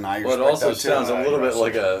quote, and I Well, it respect also that too. sounds a little bit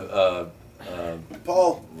like a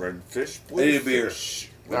Paul, Red fish, I blue need a beer. fish.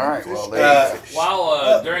 All right, well, Red there you fish.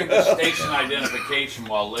 While during the station identification,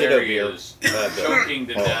 while Larry beer. is choking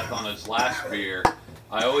to death on his last beer,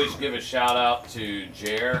 I always give a shout out to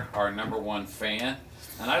Jer, our #1 fan,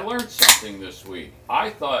 and I learned something this week. I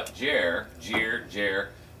thought Jer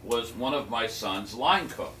was one of my son's line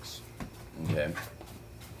cooks. okay.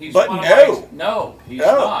 He's But one of no. no, he's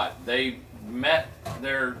No. not. They met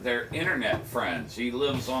their internet friends. He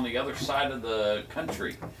lives on the other side of the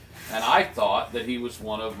country, and I thought that he was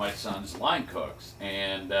one of my son's line cooks.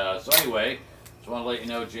 And so anyway, just want to let you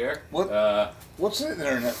know, Jer. What? What's an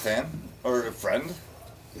internet fan or a friend?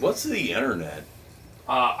 What's the internet?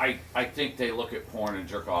 I think they look at porn and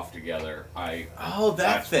jerk off together. Oh, that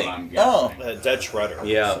That's thing. what I'm guessing. Oh. Dutch rudder.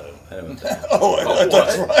 Yeah. So. I know what that- Oh,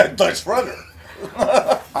 that's right, Dutch rudder.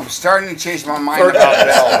 I'm starting to change my mind about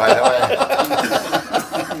Bell, by the way.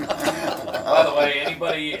 By the way,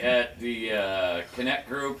 anybody at the Connect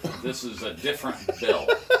group, this is a different bill.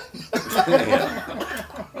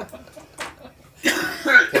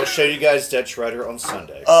 He'll show you guys Dutch rudder on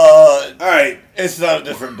Sunday. All right. It's not a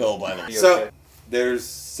different bill, by the way. So there's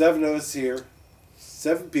 7 of us here,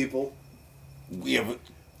 7 people, We have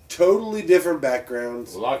totally different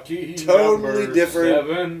backgrounds, Lucky Totally number different.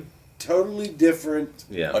 7. totally different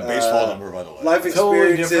Yeah. a baseball Uh, number, by the way. life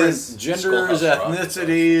Totally different experiences. genders, Schoolhouse Rock.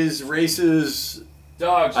 ethnicities, races.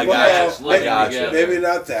 Dogs, I and got cats you. living I got you. together. Maybe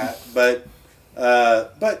not that, but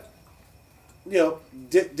you know,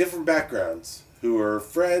 different backgrounds. Who are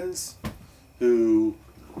friends, who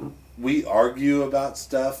we argue about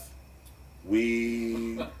stuff.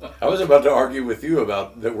 I was about to argue with you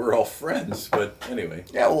about that we're all friends, but anyway.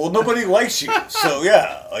 Yeah, well, nobody likes you, so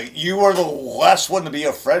yeah, like, you are the last one to be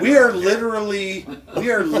a friend. We are around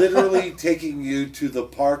here. literally taking you to the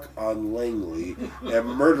park on Langley and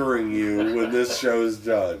murdering you when this show is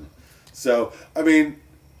done. So, I mean,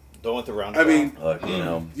 Don't want the roundabout. Look, you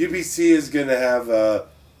know. UBC is going to have a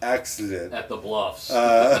accident. At the Bluffs.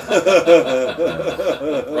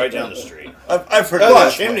 right down the street. I've heard The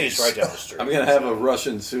that. chimney's right down the street. I'm going to have a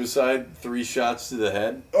Russian suicide, 3 shots to the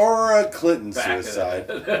head. Or a Clinton Back of the suicide.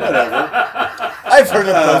 head. Whatever. I've heard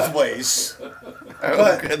it both ways.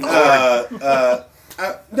 But, Good Lord.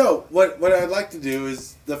 no, what I'd like to do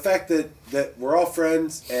is the fact that we're all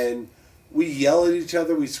friends and we yell at each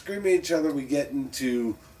other, we scream at each other, we get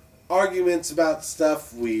into arguments about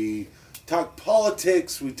stuff, we talk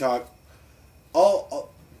politics, we talk all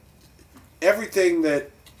everything that,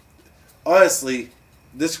 honestly,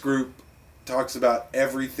 this group talks about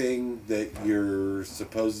everything that you're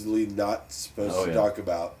supposedly not supposed to talk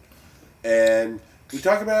about. And we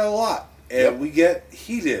talk about it a lot. And we get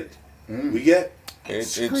heated. We get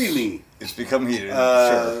screamy. It's become heated.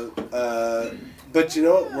 Sure. But you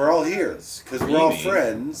know what? We're all here because we're all Screamy.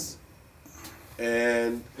 friends.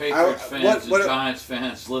 And Patriots fans and Giants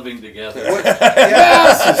fans living together.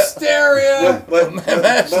 Hysteria! But what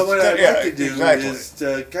I'd Yeah, like to do exactly. is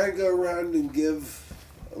to kind of go around and give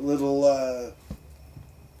a little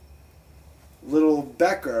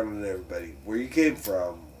background on everybody, where you came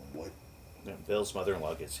from, what, Bill's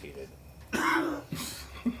mother-in-law gets heated.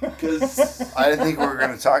 because I didn't think we were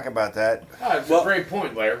going to talk about that. That's a great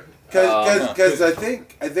point, Larry.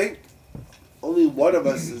 I think only one of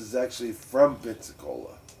us is actually from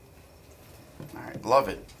Pensacola. All right, love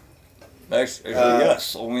it. Actually,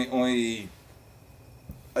 yes. Only.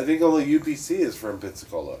 I think only UPC is from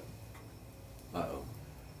Pensacola. Uh-oh.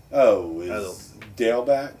 Oh, is Dale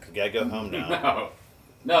back? You gotta go home now.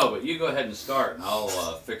 No, but you go ahead and start, and I'll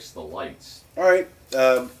fix the lights. All right.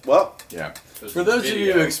 Well, Yeah. 'Cause For the those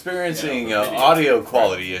video- of you experiencing yeah, the video- audio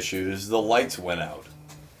quality issues, the lights went out.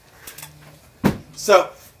 so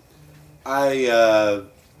I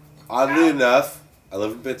oddly enough, I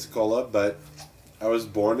live in Pensacola, but I was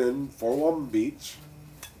born in Fort Walton Beach,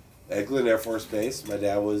 Eglin Air Force Base. My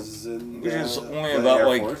dad was in Which is the only Air about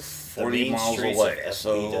like Force. 40 main miles streets away. of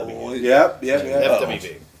So. FBW. Yep.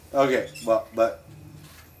 FWB. Okay, well, but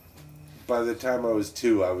by the time I was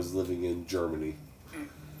 2, I was living in Germany.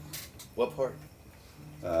 What part?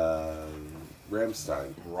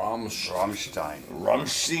 Ramstein. Rammstein.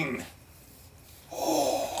 Rammstein.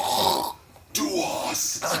 Du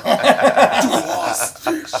hast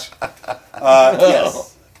dich.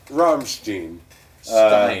 Yes, Rammstein.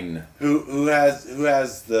 Stein. Who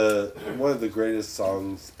has the one of the greatest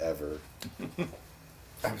songs ever?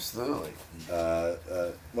 Absolutely. Well,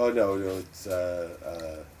 no, it's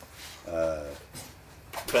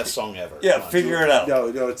Best song ever. Yeah, Come on. figure it out.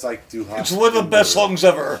 no, it's like Du hast. It's one of the best songs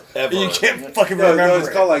ever. Ever. You can't fucking No, remember it's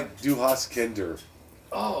it. called like Du hast Kinder.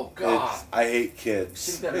 Oh, God. It's I hate I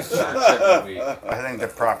kids. think that starts every week. I think the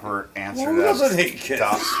proper answer Who to that doesn't hate kids?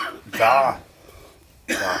 da.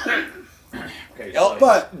 Okay, Oh, so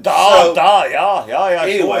but so- yeah,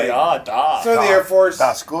 Anyway, da. So in the Air Force,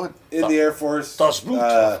 That's good. in the Air Force, Das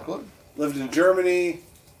gut. Good. lived in Germany,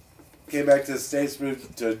 came back to the States,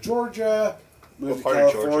 moved to Georgia, moved to What part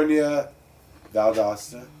of California,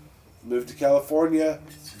 Valdosta, moved to California,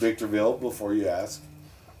 Victorville, before you ask.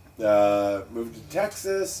 Moved to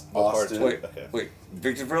Texas, What part? Austin. Wait,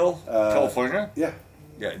 Victorville, Uh, California? Yeah,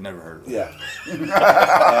 Yeah, never heard of it. yeah.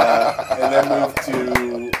 And then moved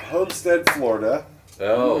to Homestead, Florida.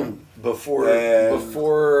 Oh, before And-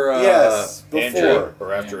 before Yes, Andrew before.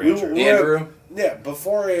 or after We- Andrew? we- Andrew. Yeah,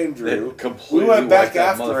 before Andrew. It completely We went back wiped that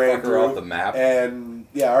after motherfucker Andrew. off the map. And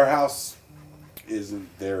yeah, our house isn't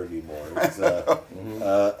there anymore. It's So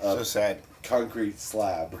a sad. concrete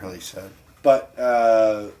slab. Really sad. But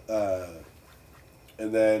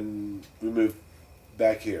and then we moved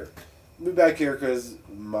back here. Moved back here because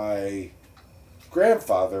my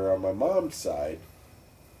grandfather on my mom's side,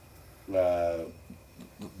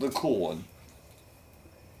 The cool one.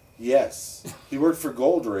 yes, he worked for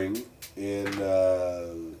Goldring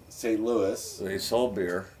in St. Louis, They sell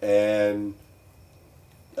beer. and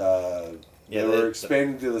Yeah, they were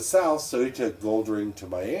expanding to the south, so he took Goldring to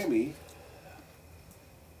Miami.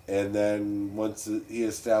 And then once he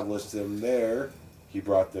established them there, he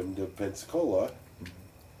brought them to Pensacola.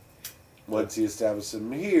 Once he established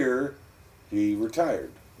them here, he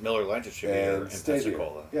retired Miller Lite distributor and in stayed here.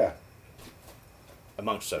 Pensacola, Yeah,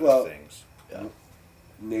 amongst other Well, things.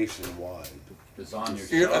 nationwide. It's on your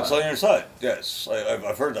Yeah, shot. it's on your side. Yes,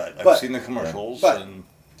 I've heard that. I've But- seen the commercials. but- and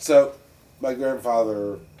So my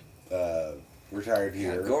grandfather retired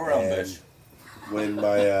here. go around, and bitch.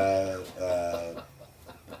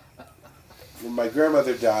 when my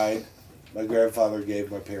grandmother died, my grandfather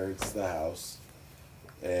gave my parents the house,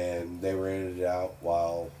 and they rented it out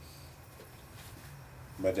while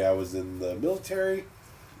my dad was in the military.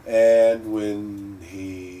 And when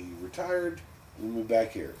he retired, we moved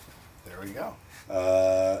back here. There we go.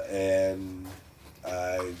 And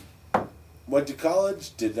I went to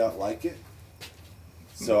college, did not like it,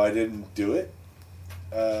 so I didn't do it.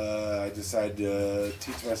 I decided to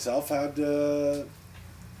teach myself how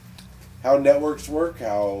networks work,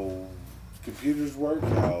 how computers work,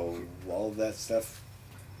 how all of that stuff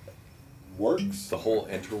works. The whole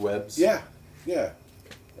interwebs. Yeah, yeah.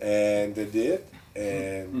 And I did,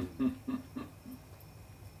 and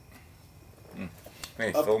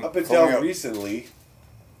Hey, up fill me until up. recently,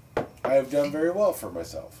 I have done very well for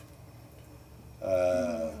myself.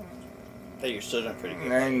 Hey, you're still doing pretty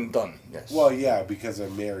good. And done. Yes. Well, yeah, because I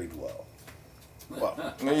married well.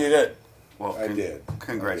 Well, no, you did. well, I did.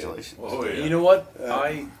 Congratulations. Oh, yeah. You know what? My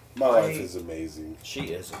I- wife is amazing. She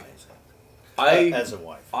is amazing. I As a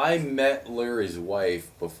wife. I met Larry's wife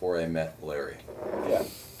before I met Larry. Yeah.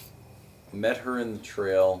 Met her in the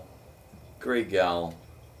trail. Great gal.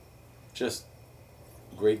 Just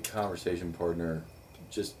great conversation partner.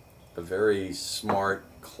 Just a very smart,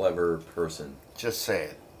 clever person. Just say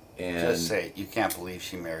it. And Just say it. You can't believe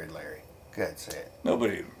she married Larry. Go ahead, say it.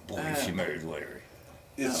 Nobody believes she married Larry.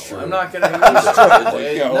 It's true. I'm not gonna go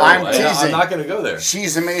there. Yeah, No, I'm I'm teasing. not gonna go there.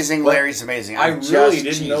 She's amazing. But Larry's amazing. I I'm really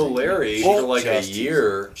just didn't know teasing. Larry Well, for like a just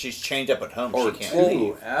year She's chained up at home. or She can't two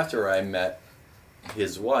leave. after I met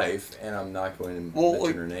his wife, and I'm not going to Well, mention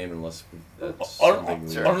like- her name unless that's Hon- something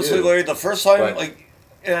we Honestly, do. Larry, the first time, But- like,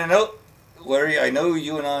 and I know, Larry, I know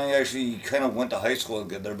you and I actually kind of went to high school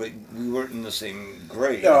together, but we weren't in the same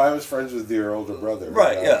grade. No, I was friends with your older brother.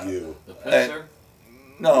 Right, not yeah. You. The pisser?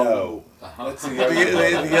 No, No. Uh-huh. That's the the, younger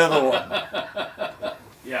brother. the other one.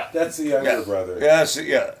 Yeah. That's the younger Yeah. brother. Yeah,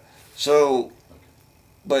 yeah. So,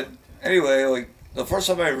 but anyway, like the first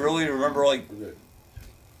time I really remember like Good.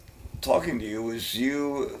 talking to you was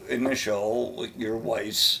you and Michelle, like your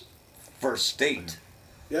wife's first date,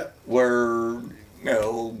 Yeah. where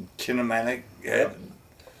kinematic had,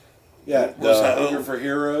 Yeah. Was The that- Hunger for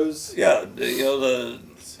Heroes. yeah, the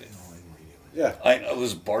Yeah. I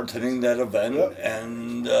was bartending that event, Yep.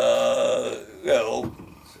 and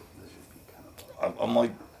I'm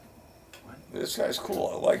like, this guy's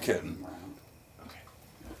cool. I like him.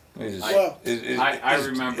 He's- Well, I his-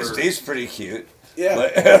 remember- his date's pretty cute. Yeah.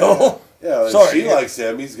 But, Yeah. If Sorry, she yeah. likes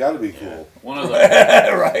him, he's got to be cool. One of the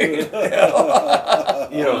right.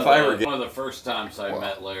 You know, if I were one of the first times I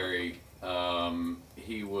met Larry,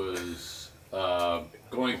 he was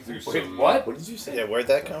going through some. what did you say? Yeah, where'd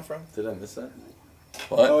that come from? Did I miss that?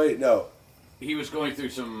 Oh wait, no. He was going through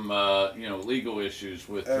some legal issues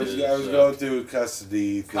with I was his going through a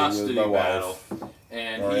custody thing custody with my battle, wife.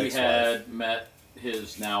 and Or he ex-wife. had met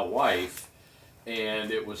his now wife,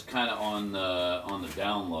 and it was kind of on the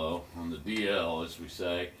down low, on the DL as we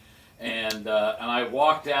say, and I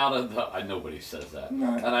walked out of the. Nobody says that, and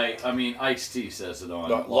I mean Ice-T says it on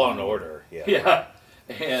Law and Order. Yeah. Yeah,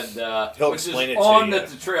 and He'll which is explain it to on you.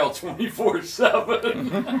 the trail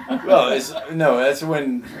 24/7. Well, that's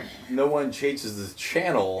when no one changes the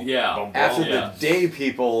channel. Yeah. After Yeah. the day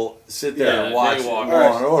people sit there Yeah, and watch they walk.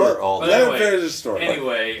 Law and Order all But day. Let him anyway- finish the story.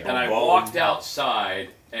 Anyway, and I walked outside,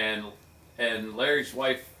 and Larry's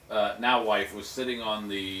wife, now wife, was sitting on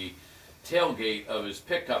the tailgate of his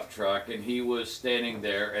pickup truck, and he was standing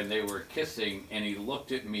there, and they were kissing, and he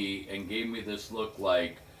looked at me and gave me this look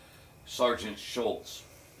like Sergeant Schultz.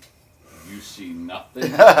 You see nothing.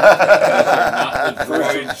 These are not the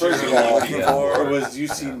droids First you're of all, looking it for. was you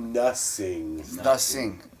see nothing.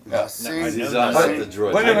 Nothing. Nothing. I He's know on nothing. the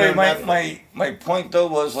droid. But I anyway, know my point though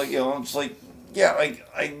was like, you know, it's like, yeah, like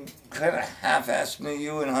I kind of half-assed knew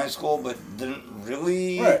you in high school, but didn't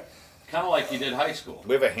really. Right. Kind of like you did high school.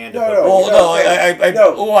 We have a hand No, up. no. Well, no,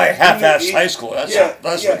 No. oh, I half-assed He- high school. That's yeah,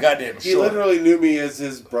 that's yeah. what goddamn He sure. literally knew me as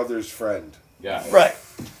his brother's friend. Yeah. Right.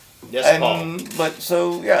 Yes, Paul. And but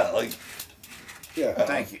so yeah, like Yeah.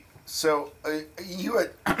 Thank you. So you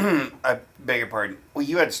had, I beg your pardon. Well,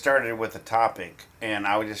 you had started with a topic, and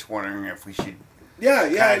I was just wondering if we should Yeah,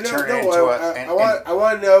 yeah. Kinda No, turn it no. into I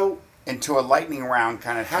want to know into a lightning round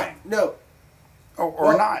kind of how. thing, No, or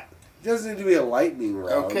Well, not. it doesn't need to be a lightning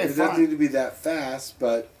round. Okay, it fine. doesn't need to be that fast,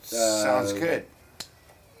 but Sounds good.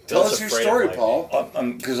 Tell Bill's us your afraid of story, lightning.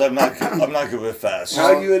 Paul. because I'm not good with fast.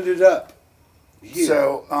 How you ended up here.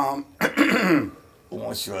 So,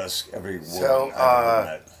 Once you ask every woman So, I've ever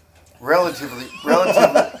met. relatively,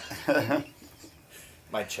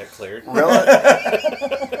 My check cleared.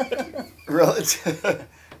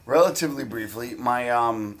 relatively briefly,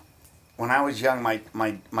 when I was young,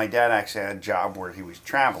 my dad actually had a job where he was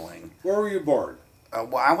traveling. Where were you born?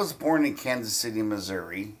 Well, I was born in Kansas City,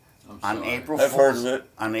 Missouri, on sorry. April I've heard Fool's of it.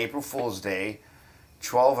 on April Fool's Day,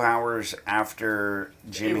 12 hours after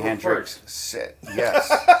Jimi April Hendrix 1st. said,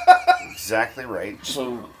 yes, exactly right.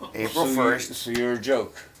 So April so 1st. So you're a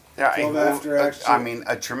joke. Yeah, 12 after actually- I mean,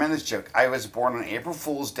 a tremendous joke. I was born on April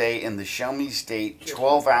Fool's Day in the Show Me State,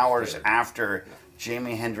 12 hours after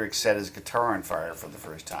Jimi Hendrix set his guitar on fire for the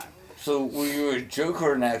first time. So were you a joke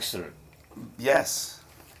or an accident? Yes.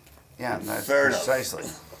 Yeah, that's Fair enough. precisely.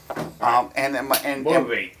 And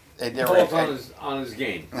Motivate. there Paul's on his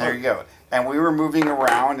game. you go. And we were moving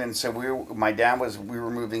around, and so we were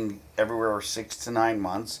moving everywhere 6 to 9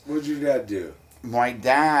 months. What'd your dad do? My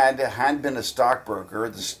dad had been a stockbroker.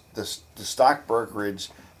 The stock brokerage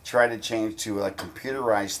tried to change to a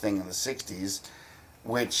computerized thing in the 60s,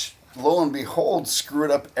 which, lo and behold, screwed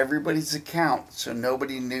up everybody's account, so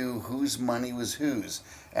nobody knew whose money was whose.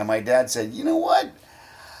 And my dad said, you know what?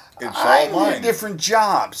 It's I all need a mine. different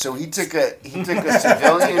job. So he took a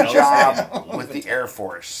civilian job with the Air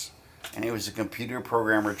Force, and he was a computer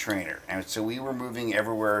programmer trainer. And so we were moving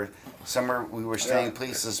everywhere. We were staying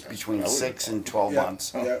places between 6 and 12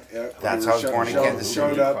 months. Yeah. That's We how I was were born in Kansas City.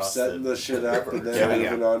 Showed up, Across setting the the shit up, and Yeah, then yeah.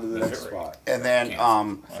 moving on to the next spot. And then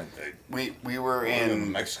I we were in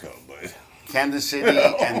in Mexico, but Kansas City,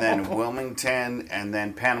 and then Wilmington, and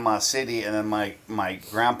then Panama City, and then my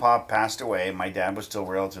grandpa passed away. My dad was still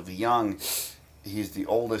relatively young. He's the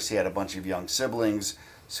oldest. He had a bunch of young siblings,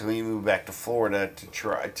 so he moved back to Florida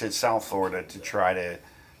to South Florida to try to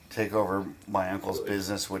take over my uncle's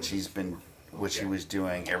business, which he was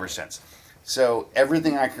doing ever since. So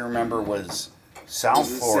everything I can remember was South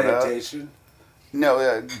Is it Florida. sanitation?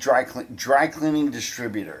 No, dry cleaning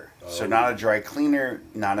distributor. So not a dry cleaner,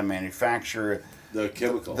 not a manufacturer, The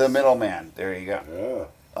chemicals. the middleman. There you go.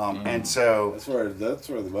 Yeah, And so that's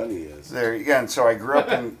where the money is. there you go. And so I grew up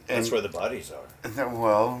in That's where the bodies are.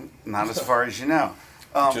 well, not as far as you know.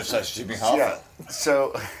 just as Jimmy Yeah.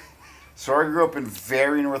 Hoffa. So I grew up in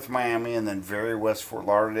very North Miami and then very West Fort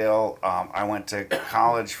Lauderdale. I went to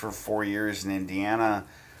college for 4 years in Indiana.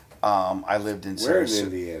 I lived in Where in Sarasota-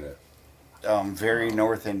 Indiana? very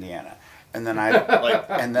North Indiana. And then Like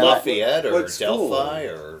and then Lafayette or what school? Delphi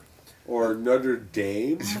or Or Notre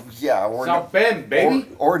Dame? yeah, or South Bend, baby.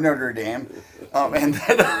 or Notre Dame. And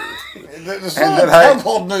then There's And not then a I- town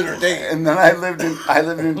called Notre Dame. and then I lived in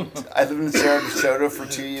Sarasota for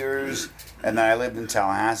 2 years, and then I lived in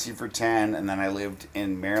Tallahassee for 10, and then I lived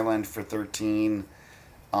in Maryland for 13,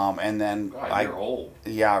 and then God, you're old.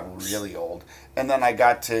 yeah, really old. And then I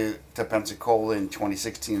got to Pensacola in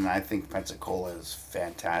 2016, and I think Pensacola is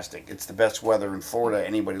fantastic. It's the best weather in Florida.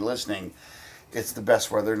 Anybody listening, it's the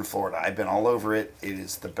best weather in Florida. I've been all over it. It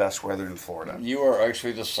is the best weather in Florida. You are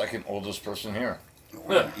actually the second oldest person here.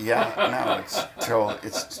 Yeah, no,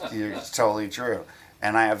 it's totally true,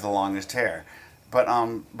 and I have the longest hair. But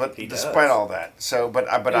He despite does. all that, so but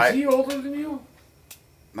Is he older than you?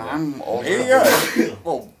 I'm older. Yeah.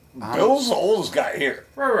 Well, Bill's the oldest guy here.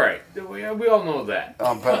 Right. We all know that.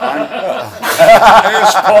 But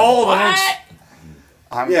There's Paul, then it's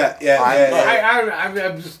I'm just.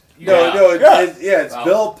 It's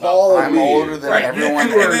Bill, Paul, and I'm me. older than everyone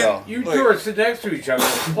here, though. You two are sitting next to each other.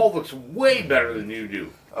 Paul looks way better than you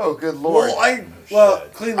do. Oh, good lord! Clean I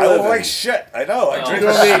don't living. like shit. I know. I drink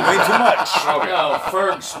No. way too much. No,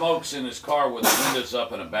 Ferg smokes in his car with the windows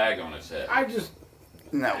up and a bag on his head. I just.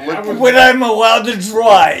 No, I look, was- When I'm allowed to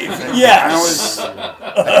drive, yes.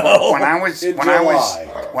 when I was In when I was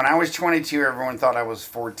July. when I was 22, everyone thought I was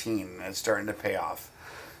 14. It's starting to pay off.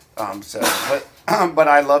 But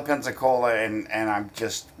I love Pensacola, and I'm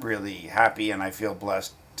just really happy, and I feel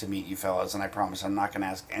blessed to meet you fellas. And I promise I'm not going to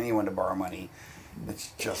ask anyone to borrow money.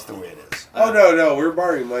 It's just the way it is. Oh no, we're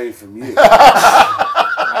borrowing money from you.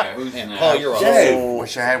 Alright, who's And next? Paul, you're on. Dave.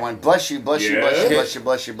 Wish I had one. Bless you, bless you, bless you, bless you,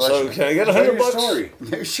 bless you, bless So you. can I get Tell your $100? story.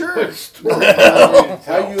 Yeah, sure.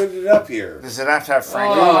 How you ended up here. Does it have to have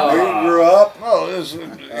Frank? Where you grew up. No, this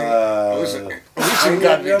How Listen, you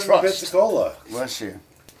got ended me up in trust. Pensacola. Bless you.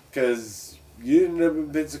 Because you didn't live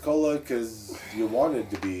in Pensacola because you wanted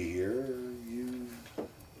to be here. You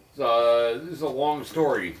This is a long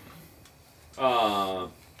story.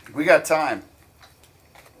 We got time.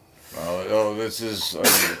 Oh, this is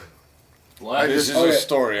What? this is Okay. a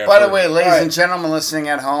story. By the way, ladies Alright. and gentlemen listening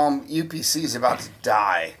at home, UPC is about to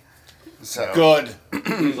die. So good.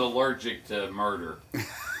 He's allergic to murder.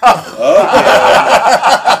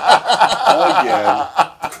 again.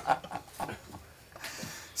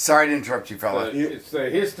 sorry to interrupt you, fella. It's the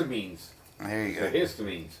histamines. There you The go.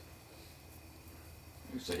 histamines.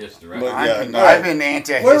 He's a hysterectomy. But- I've Yeah, been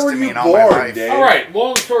Where were you antihistamine all my born, life. Dave? All right,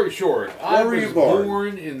 long story short, I were was you born?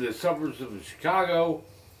 born in the suburbs of Chicago.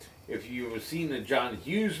 If you've seen the John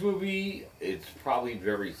Hughes movie, it's probably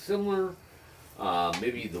very similar.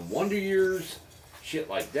 Maybe the Wonder Years, shit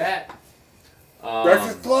like that.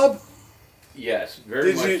 Breakfast Club? Yes,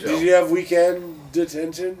 very much so. Did you have weekend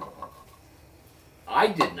detention? I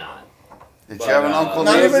did not. Did But, you have an uh, uncle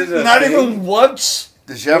Not named? Was it even, a not thing? even once.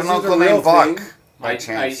 Did you have an was it uncle a real named Buck? thing? By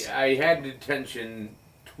chance. I had detention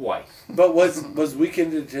twice. But was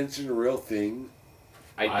weekend detention a real thing?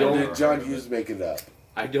 I I Or don't. did John Hughes make it up?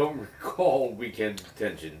 I don't recall weekend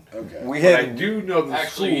detention. Okay. We But I had do know the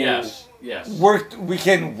Actually, school. yes.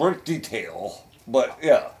 weekend work detail, but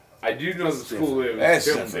yeah. I do know the That's school it was That's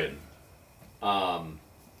filmed different. in. The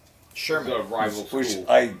Sherman. rival Which school.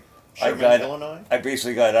 I Sherman, got. Illinois. I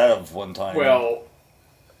basically got out of one time. Well,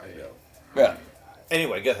 I know. yeah.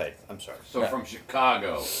 Anyway, go ahead. I'm sorry. So Yeah. from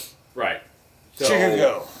Chicago. right. So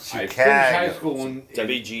Chicago. I finished Chicago. high school in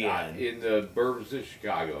WGN. in the burbs of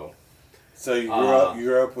Chicago. So you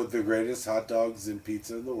grew up with the greatest hot dogs and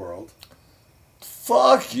pizza in the world.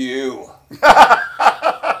 Fuck you.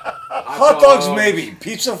 Hot dogs maybe.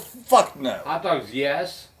 Pizza. Fuck no. Hot dogs,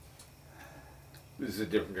 yes. This is a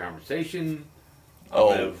different conversation. I'm Oh.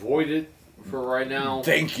 gonna avoid it for right now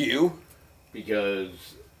Thank you. because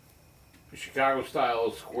Chicago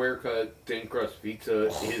style square cut thin crust pizza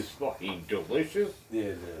is fucking delicious. Yeah,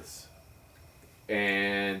 it is.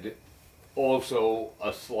 And also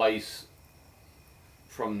a slice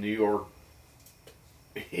from New York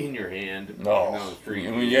in your hand walking down the street.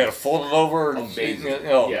 I mean, you gotta fold it over. And, Amazing. you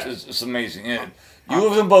know, Yeah. it's amazing. Yeah. You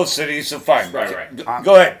live in both cities, so fine. Right.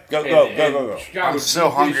 Go ahead. Go. And Go. I'm so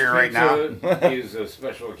hungry right now. Is a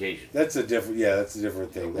special occasion. That's a different. Yeah, that's a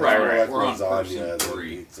different thing. That's Right, more right. like We're on lasagna person than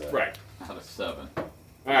 3. pizza. Right. Out of 7. All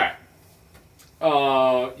right.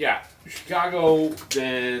 Yeah. Chicago.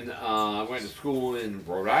 Then I went to school in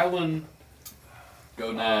Rhode Island.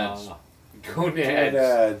 Go Nads. Go Nads.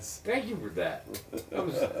 Dads. Thank you for that. That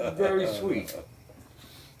was very sweet.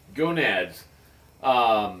 Go Nads.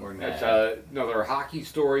 Or That's Nad. another hockey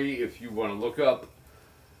story. If you want to look up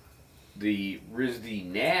the RISD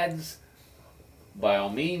Nads, by all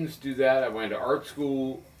means do that. I went to art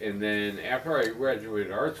school, and then after I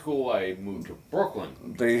graduated art school, I moved to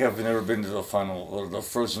Brooklyn. They have never been to the final or the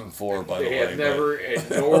Frozen Four, by the They way. have never, and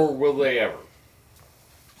nor will they ever.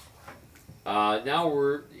 Now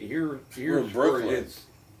we're here. Here's where Brooklyn. it's,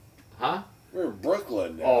 huh? We're in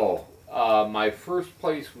Brooklyn now. My first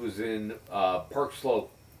place was in Park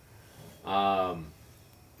Slope.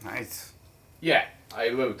 Nice. Yeah, I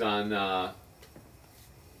lived on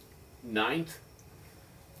 9th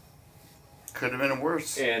Could have been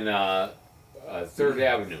worse. and 3rd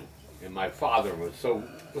Avenue. And my father was so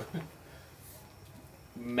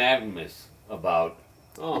magnanimous about,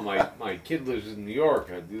 oh, my kid lives in New York.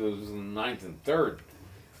 He lives in 9th and 3rd.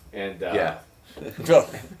 And Yeah.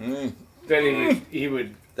 then he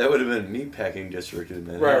would That would have been a meatpacking district in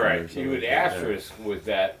Manhattan. right. or He something would like that, asterisk with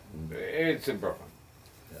that. It's in Brooklyn.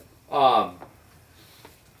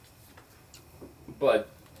 But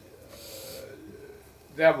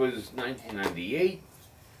that was 1998.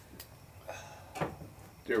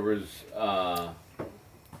 There was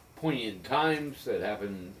poignant times that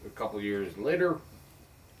happened a couple years later.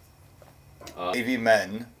 Navy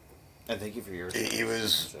men. And thank you for yours. He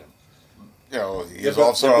was, he was They're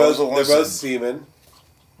also. I was both, they're both seamen.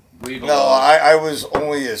 Weebelows. No, I was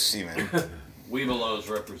only a seaman. Weebelows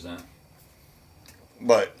represent.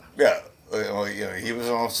 But yeah, he was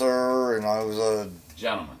an officer and I was a.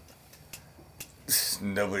 Gentlemen.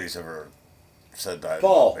 Nobody's ever said that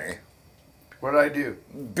Paul. about me. What did I do?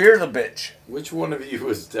 Beer the bitch. Which one of you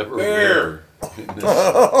was Deborah Bear.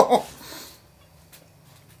 Weir?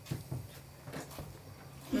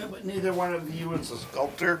 Yeah, but neither one of you is a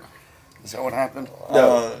sculptor. Is that what happened?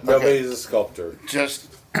 No, okay. nobody's a sculptor. Just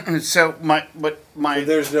so my.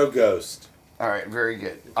 There's no ghost. All right, very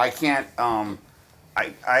good. I can't.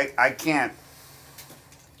 I can't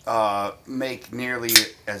make nearly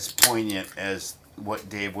as poignant as what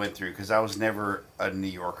Dave went through because I was never a New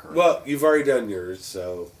Yorker. Well, you've already done yours,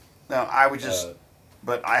 so. No, I would just.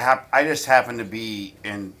 But I just happened to be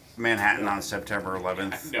in Manhattan on September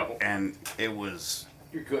 11th. No. And it was.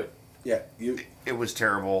 You're good. Yeah, you've It was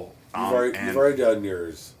terrible. you've already done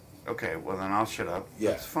yours. Okay, well then I'll shut up.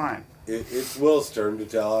 Yeah. That's fine. It's Will's turn to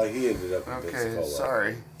tell how he ended up in Okay, Pensacola.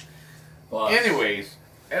 sorry. Plus, Anyways,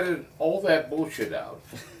 edit all that bullshit out.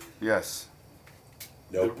 Yes.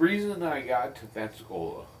 The Nope. reason I got to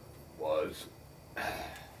Pensacola was.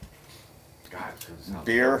 God, it's gonna sound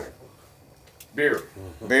Beer. terrible.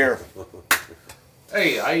 Beer. Beer.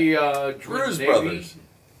 Hey, I joined Bruise the Navy Brothers.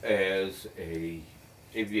 as a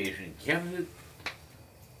aviation candidate.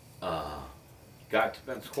 Got to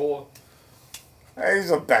Pensacola.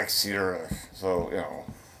 He's a backseater, so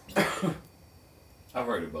I've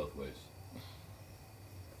heard it both ways.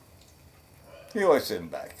 he likes sitting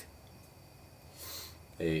back.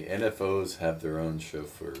 Hey, NFOs have their own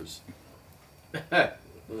chauffeurs.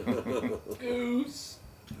 Goose.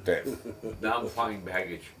 Dave. Now I'm flying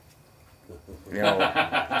baggage. You know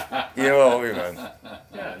what we meant.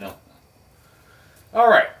 Yeah, no. All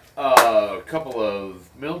right. A couple of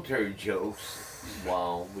military jokes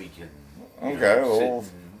while we can. Okay, sit well, and-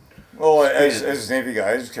 Well, as Navy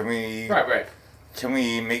guys, can we Right.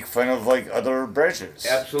 make fun of like other branches?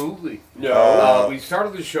 Absolutely. No. We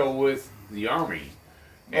started the show with the Army.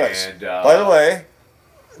 Yes. And, By the way,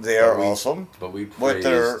 they are we- awesome. But we What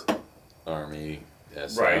their praised Army.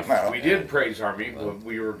 SF. Right. Well, We did praise Army, but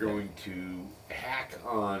we were going to hack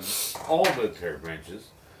on all military branches.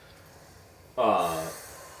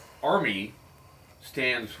 Army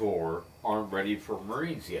stands for Aren't Ready for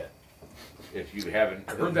Marines Yet. If you haven't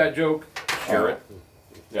heard that joke, share it.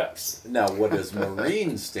 Yes. Now, what does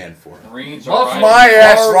Marine stand for? Marines Well, are riding- my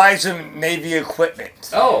ass rides in Navy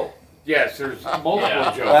equipment. Oh, yes, there's multiple Yeah.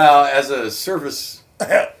 jokes. Well, as a service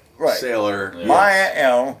Right. sailor, Yeah.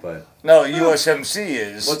 My but no USMC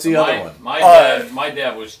is what's the other my, one? My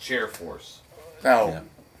dad was chair force. no Yeah.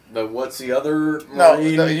 But what's the other no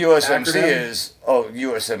Marine the USMC acronym? is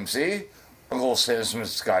USMC. Uncle Sam's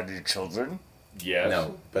Misguided Children. Yes.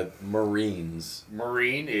 No, but Marines.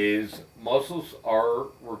 Marine is muscles are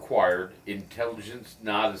required, intelligence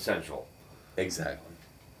not essential. Exactly.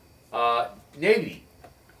 Navy.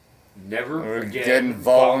 Never again Again,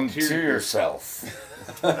 volunteer yourself.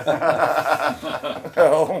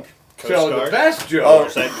 No. So the best Or joke.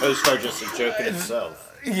 is that Coast Guard just a joke in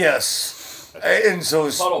itself? Yes. And so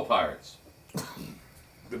it's Puddle pirates.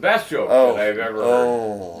 The best joke oh that I've ever heard.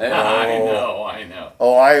 oh I know.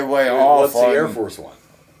 oh I went off What's the on Air Force one?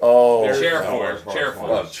 oh There's- Chair no, force. Air Force. Chair Well,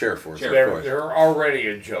 force. Chair Force. Chair of They're, course. they're already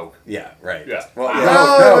a joke. Yeah, right. Yeah. Well,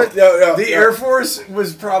 No, no. No. The Air Force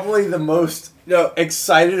was probably the most No.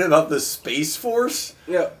 excited about the Space Force.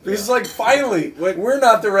 Yeah. Because, like, finally, Wait. we're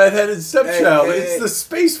not the redheaded stepchild. Hey, it's hey. the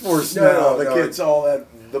Space Force No, now no, that no, gets all that,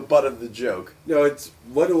 the butt of the joke. No, it's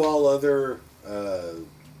what do all other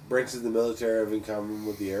branches of the military have in common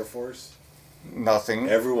with the Air Force? nothing.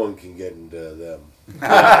 Everyone can get into them.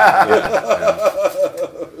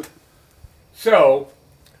 So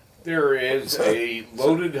there is a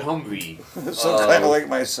loaded Humvee. So kind of like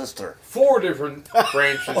my sister. 4 different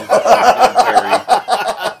branches of the military.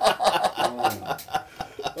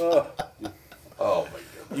 Oh, my God.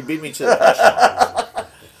 You beat me to the punchline.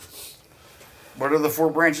 What are the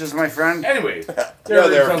 4 branches, my friend? Anyways, No, there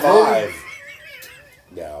there is are a loaded. 5.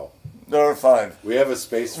 Now There are 5. we have a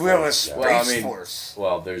space. We have a force Space now. Well, I mean- Force.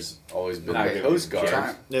 Well, there's always been Not the good. Coast Guard.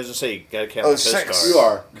 Time. There's a say you gotta count Oh, the Coast 6. You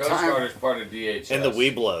Guard. are. Coast Time. Guard is part of DHS. And the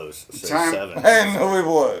Weeblos, so Time. 7. And who he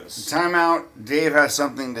was. Time out. Dave has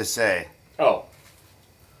something to say. Oh,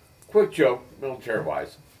 quick joke,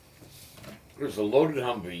 military-wise. There's a loaded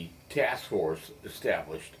Humvee task force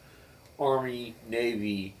established. Army,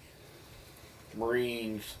 Navy,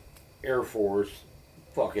 Marines, Air Force,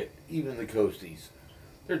 fuck it, even the Coasties.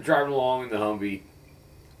 They're driving along in the Humvee.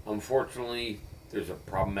 Unfortunately, there's a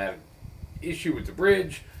problematic issue with the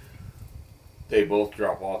bridge. They both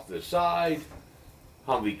drop off to the side.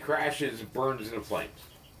 Humvee crashes, burns into flames.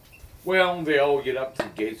 Well, they all get up to the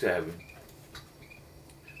gates of heaven.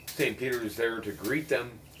 St. Peter is there to greet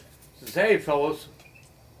them. Says, hey, fellas,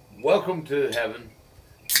 welcome to heaven.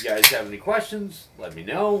 You guys have any questions? Let me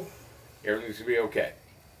know. Everything's going to be okay.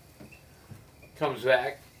 Comes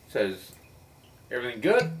back, says, everything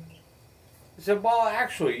good? I said, well,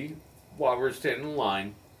 actually, while we're standing in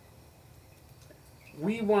line,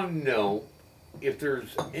 we want to know if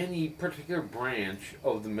there's any particular branch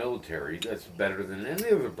of the military that's better than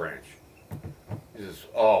any other branch. He says,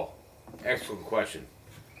 oh, excellent question.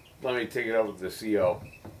 Let me take it up with the CO.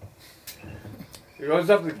 He goes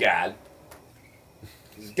up to God.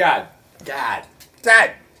 He says, God,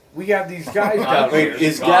 we got these guys down here. Wait,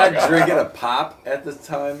 is God drinking a pop at the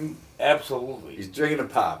time? Absolutely. He's drinking a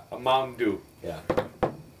pop. A Mountain Dew. Yeah.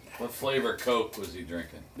 What flavor Coke was he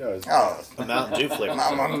drinking? No, it's Oh, A Mountain Dew flavor.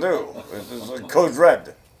 not Mountain Dew. This is like Code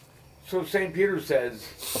Red. So St. Peter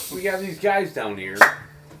says, we got these guys down here.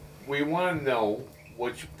 We want to know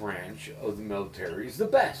which branch of the military is the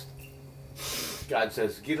best. God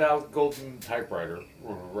says, get out the golden typewriter.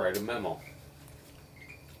 We're going to write a memo.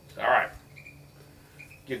 All right.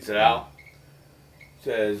 Gets it out.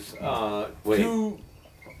 Says, Wait. two...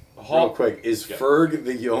 Real quick, is Yeah. Ferg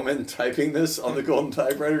the yeoman typing this on the golden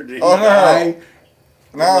typewriter? Did he Oh, no. die?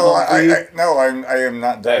 No, I am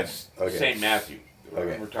not dead. That's Okay. St. Matthew.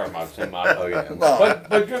 Okay. We're talking about St. Matthew. Okay. No,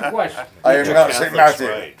 But good question. I am not St. Catholic's Matthew.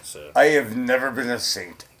 right, so. I have never been a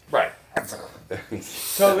saint. Right. Ever.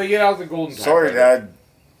 So they get out the golden Sorry, typewriter.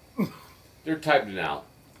 Dad. They're typing it out.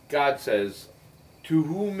 God says, to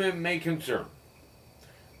whom it may concern,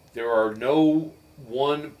 there are no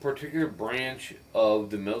one particular branch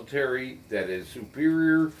of the military that is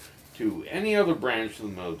superior to any other branch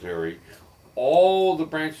of the military. All the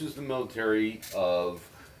branches of the military of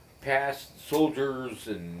past soldiers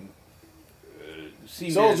and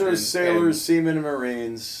seamen Soldiers, and- sailors, seamen, and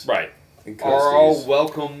marines. right, And are all coasties.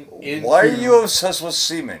 welcome into. Why are you obsessed with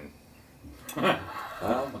semen? Yeah,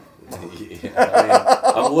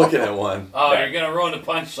 I'm looking at one. Oh, you're gonna ruin the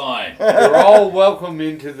punchline. They're all welcome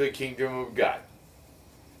into the kingdom of God.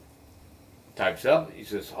 Types up. He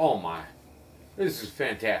says, oh my, this is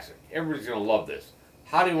fantastic. Everybody's going to love this.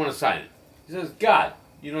 How do you want to sign it? He says, God,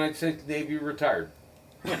 United States Navy retired.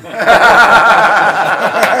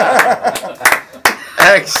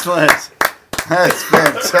 Excellent. That's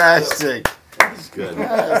fantastic. That's good.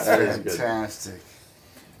 That's That is good. fantastic.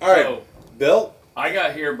 all right, So, Bill. I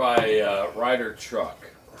got here by Ryder Truck.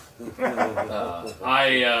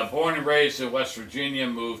 I born and raised in West Virginia,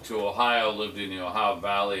 moved to Ohio, lived in the Ohio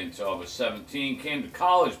Valley until I was 17. Came to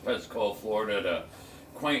college, Pensacola, Florida, at a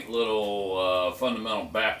quaint little fundamental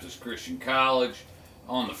Baptist Christian college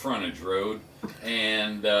on the frontage road,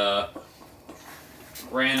 and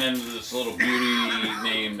ran into this little beauty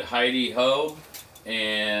named Heidi Ho,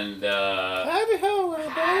 and Heidi Ho,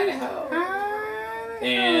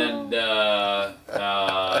 and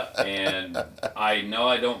I know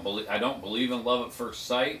I don't believe in love at first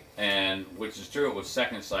sight, and which is true. It was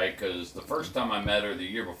second sight because the first time I met her the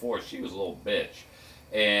year before, she was a little bitch,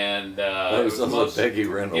 and It was a little Peggy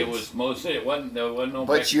Reynolds. it was mostly there wasn't no.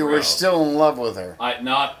 But Becky you were Reynolds. still in love with her.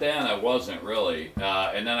 Not then. I wasn't really,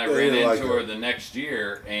 and then I Yeah, ran you like into her. her the next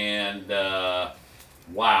year, and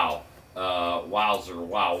wow, wowzer,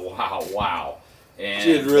 wow. And,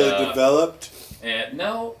 She had really developed. And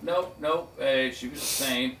no, she was the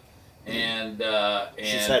same, and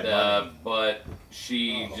She's had money. but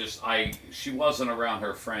she she wasn't around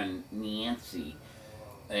her friend Nancy,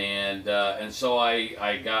 and so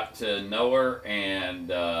I got to know her, and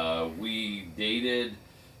we dated,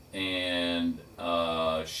 and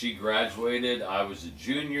she graduated. I was a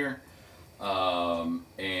junior,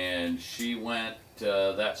 and she went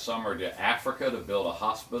that summer to Africa to build a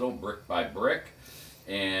hospital brick by brick.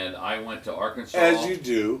 And I went to Arkansas. As you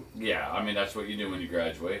do. Yeah, I mean, that's what you do when you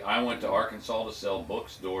graduate. I went to Arkansas to sell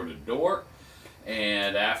books door to door.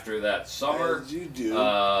 And after that summer, As you do.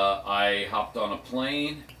 I hopped on a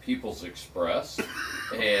plane, People's Express,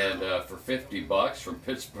 and for $50 from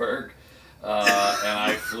Pittsburgh. And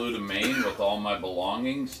I flew to Maine with all my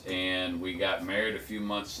belongings. And we got married a few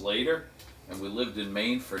months later. And we lived in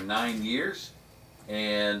Maine for 9 years.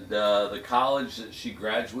 And the college that she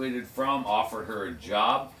graduated from offered her a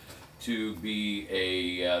job to be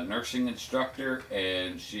a nursing instructor,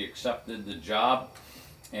 and she accepted the job.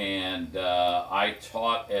 And I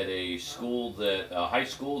taught at a high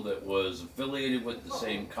school that was affiliated with the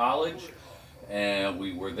same college. And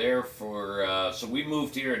we were there for, so we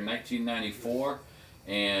moved here in 1994,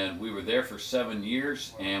 and we were there for 7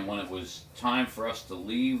 years. And when it was time for us to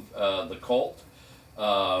leave the cult,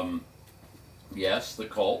 yes, the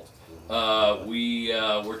cult, we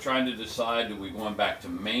were trying to decide, do we going back to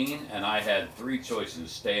Maine? And I had three choices: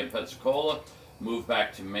 stay in Pensacola, move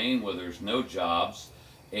back to Maine where there's no jobs,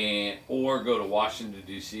 or go to Washington,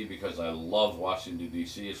 D.C., because I love Washington,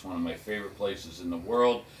 D.C. It's one of my favorite places in the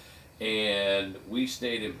world. And we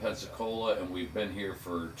stayed in Pensacola, and we've been here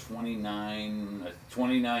for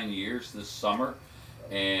 29 years this summer.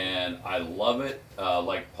 And I love it.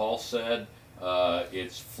 Like Paul said,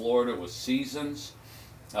 it's Florida with seasons.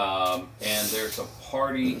 And there's a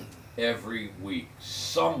party every week.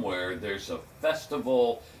 Somewhere there's a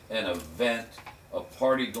festival, an event, a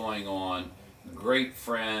party going on. Great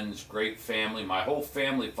friends, great family. My whole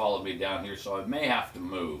family followed me down here, so I may have to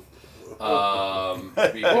move. Well,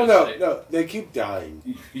 they keep dying.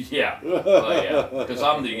 Yeah, yeah, because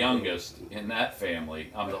I'm the youngest in that family.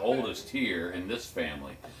 I'm the oldest here in this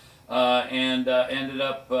family, and ended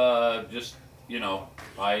up just, you know,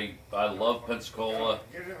 I love Pensacola.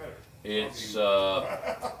 It's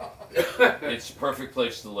it's a perfect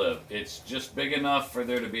place to live. It's just big enough for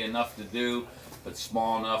there to be enough to do, but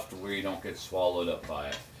small enough to where you don't get swallowed up by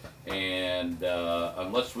it. And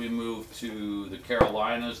unless we move to the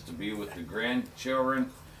Carolinas to be with the grandchildren,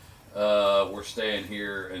 we're staying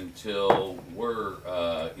here until we're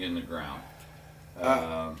in the ground.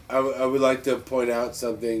 I would like to point out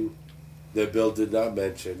something that Bill did not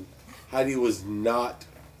mention. Heidi was not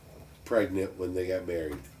pregnant when they got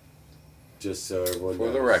married. Just so everyone knows.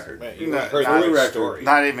 For the record. You Not- heard not- the record. story.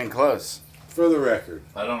 Not even close. For the record.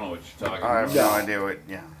 I don't know what you're talking I have about. no idea what.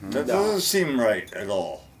 Yeah, That doesn't seem right at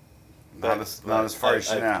all. not as far as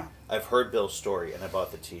you know. I've heard Bill's story, and I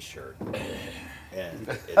bought the T-shirt. And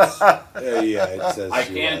it's Yeah, it says I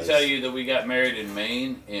she can was. tell you that we got married in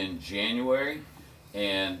Maine in January,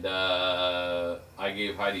 and I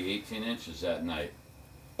gave Heidi 18 inches that night.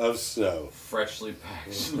 Of snow. Freshly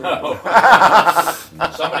packed snow.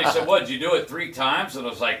 Somebody said, "What, did you do it 3 times?" And I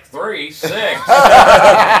was like, 3, 6.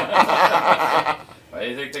 Why do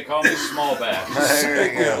you think they call me small back?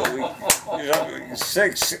 There you go.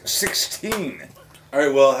 16. All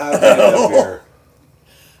right, well, how did you end up here?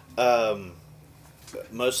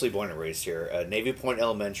 mostly born and raised here. Navy Point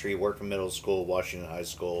Elementary, Workman Middle School, Washington High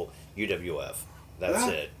School, UWF. That's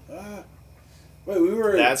it. Wait, we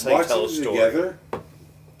were That's how you watching tell a story. together?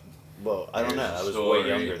 Well, I don't know. Here's I the was story way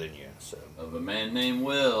younger than you, so Of a man named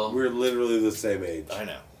Will. We're literally the same age. I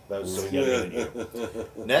know. That was so younger than you.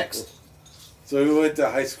 Next, So we went to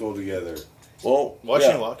high school together. Well,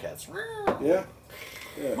 Washington yeah. Wildcats. Yeah.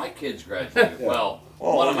 My kids graduated. Well,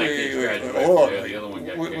 Oh, one of my wait, kids wait, graduated. hold on. The other one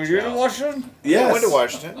got Were kicked you in out. Washington? Yes. I went to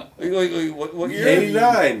Washington. What year?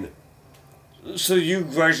 89 So you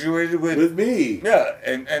graduated with with me. yeah,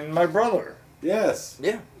 and my brother, Yes.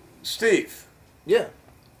 Yeah. Steve Yeah.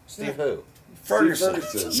 Steve who? Ferguson.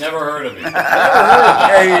 Steve Ferguson. Never heard of him. Hey.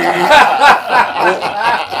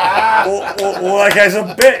 well, that guy's a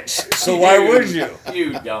bitch. So why would you?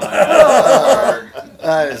 You dumbass.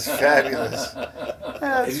 That is fabulous.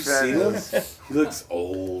 Have you That's seen him? fabulous. He looks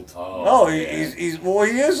old. Oh, No, man.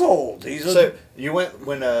 he is old. He's a. So you went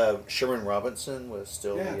when Sherman Robinson was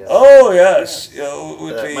still Yeah. the. Oh yes, you know,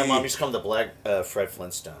 with the, my mom used to call him the Black Fred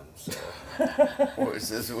Flintstone. So. Was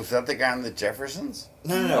that the guy in the Jeffersons?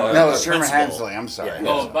 No, No, it's Sherman Principal. Hensley. I'm sorry. Yeah.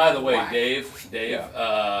 Oh, by the way, Dave,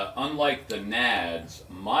 unlike the Nads,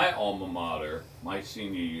 my alma mater, my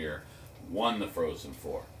senior year, won the Frozen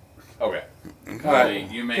Four. Okay. All right.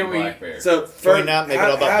 You made Can we- Blackberry. So, Can we not make it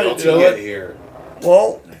all about how Bill did you too? get here?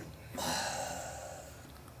 well.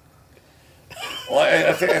 Well,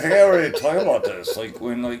 I think I already talked about this. Like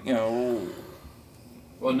when,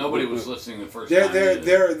 Well, nobody was listening the first time.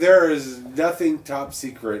 There is nothing top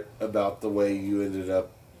secret about the way you ended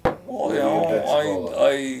up. Because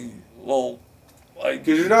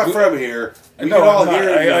you're not from here. We No, can all I'm not. hear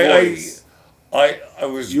it in your voice. I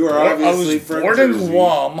was You are born, I obviously was from born in Jersey.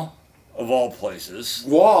 Guam, of all places.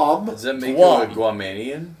 Guam. Does that make Guam. you a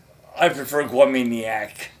Guamanian? I prefer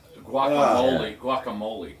Guamaniac. Guacamole.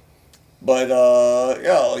 Guacamole. But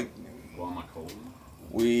yeah, like Guamacole.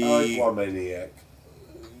 we I like Guamaniac.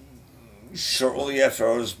 shortly after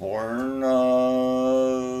I was born,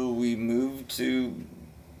 we moved to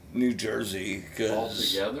New Jersey All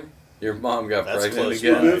because together? Your mom got That's pregnant close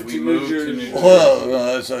again. moved We to moved New to Jersey. New Jersey. Well,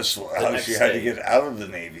 that's how next she had to state. get out of the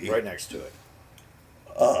Navy. Right next to it.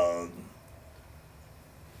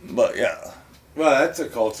 But yeah. Well, that's a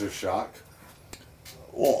culture shock.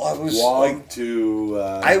 Well, I was Guam like, to.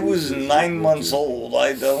 I New was Jersey. 9 months old.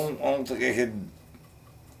 I don't think I could.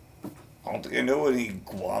 I don't think I know any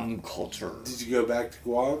Guam culture. Did you go back to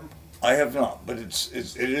Guam? I have not, but it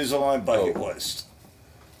is on my bucket Oh. list.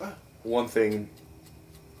 One thing,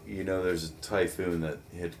 you know, there's a typhoon that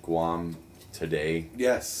hit Guam today.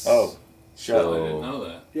 Yes. Oh, So, I didn't know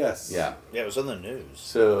that. Yes. Yeah. Yeah, it was on the news.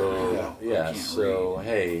 So, Yeah. yeah. I can't So,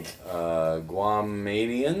 hey,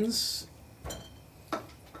 Guamanians,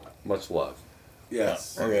 much love.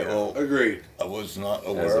 Yes. okay. Well, Agreed. I was not As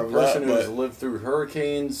aware a of person that, who's but lived through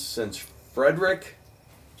hurricanes since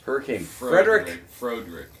Hurricane Frederick, Frederick.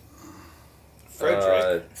 Frederick.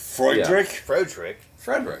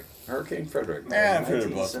 Friedrich. Hurricane Frederick. Yeah, I've heard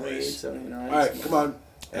about 1978, this. 79. All right, come on.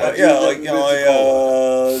 Yeah, like you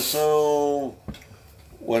know, so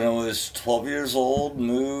when I was 12 years old,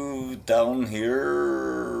 moved down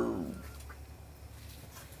here.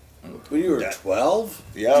 When you were 12?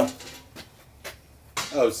 Yeah.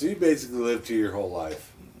 Oh, so you basically lived here your whole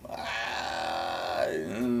life.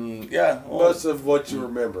 Yeah. Well, Most of what you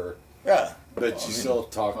remember, yeah. but you still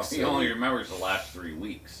talk. Well, he only remembers the last 3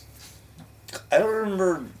 weeks. I don't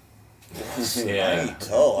remember last Yeah. night.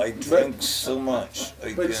 Oh, I drank so much.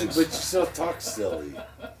 But you still talk silly.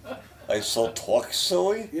 I still talk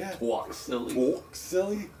silly? Yeah. Walk silly. Talk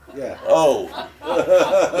silly? Yeah. Oh.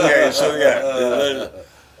 Okay, so yeah.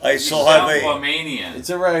 I still have a. Guamanian. It's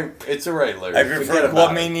a right, Larry. I Forget prefer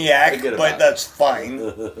about it. Guamaniac, Forget but about that's fine.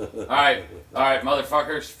 All right,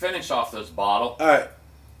 motherfuckers, finish off this bottle. All right.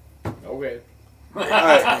 Okay. All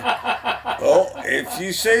right. Well, if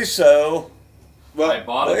you say so. I Well,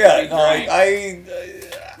 bought Well, it yeah, to be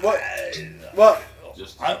no, drank. well,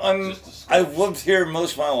 Just, I'm just a I've scotch. lived here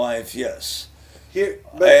most of my life, yes, here,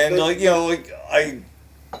 and but, like you know, like I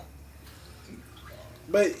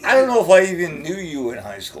but don't know if I even knew you in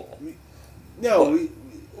high school. No,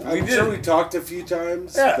 Well, I'm did. sure we talked a few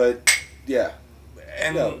times. Yeah. But yeah,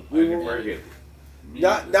 And no, I didn't break it.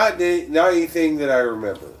 not anything that I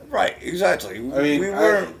remember. right, exactly. I mean, we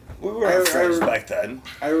weren't friends back then.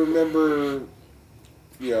 I remember,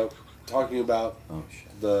 talking about Oh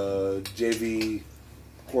shit. the JV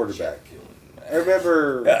quarterback. I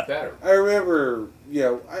remember. Yeah. Better. I remember.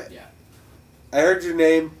 Yeah. I heard your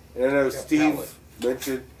name, and I know Yeah, Steve Pellet.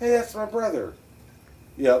 mentioned, "Hey, that's my brother."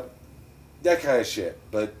 Yep, that kind of shit.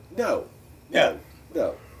 But no, Yeah,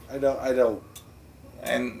 no, I don't.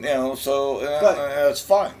 and you know, so But- that's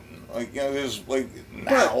fine. Like you know, there's like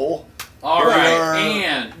now. All Here we right, are.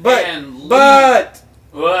 and But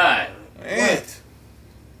what? Eh,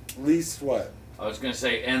 least what? I was gonna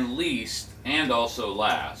say and least and also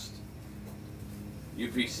last.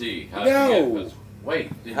 UPC. How'd you No. get this?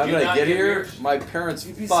 Wait, did How you did I not get here? yours? My parents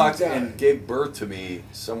UPC fucked died. and gave birth to me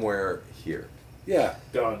somewhere here. Yeah.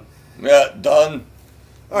 Done. yeah, done.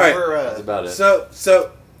 All right. We're, That's about it.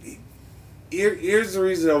 So here's the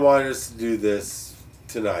reason I wanted us to do this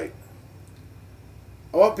tonight.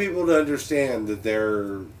 I want people to understand that there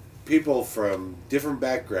are people from different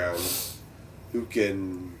backgrounds who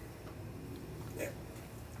can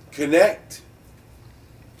connect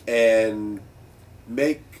and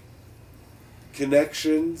make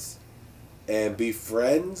connections and be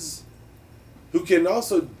friends, who can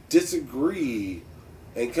also disagree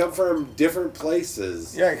and come from different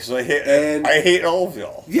places. Yeah, because I And- hate all of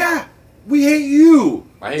y'all. Yeah, we hate you.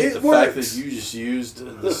 I hate It the fact works. that you just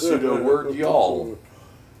used the pseudo word y'all.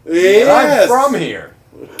 Yes. And I'm from here.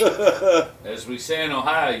 As we say in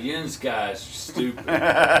Ohio, yins guys are stupid.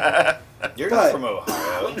 You're But- not from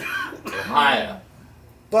Ohio. Ohio.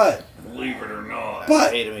 But Believe it or not. I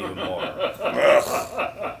But- hate him even more.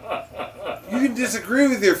 you can disagree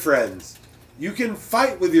with your friends. You can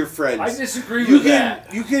fight with your friends. I disagree you with can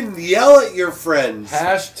that. you can yell at your friends.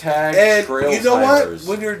 Hashtag And trail you know what? timers.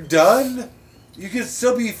 When you're done, you can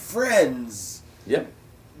still be friends. Yep.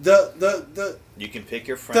 The You can pick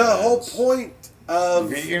your friends. the whole point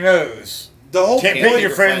of Pick your nose. the whole Can't point pick your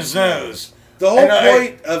friend's nose. the whole And I-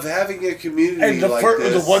 point of having a community And the like the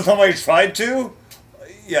this. one time I tried to,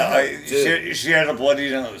 Dude. she had a bloody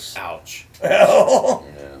nose. Ouch. Oh.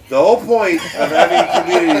 The whole point of having a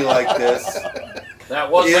community like this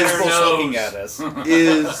That wasn't Is- your People's looking nose. at us.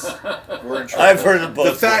 is We're in trouble. I've heard of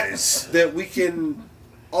both the fact ways. that we can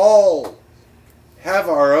all have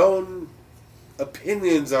our own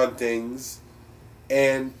opinions on things,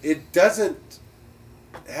 and it doesn't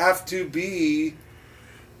have to be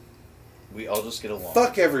We all just get along.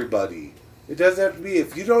 fuck everybody. It doesn't have to be.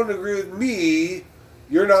 If you don't agree with me,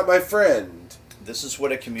 you're not my friend. This is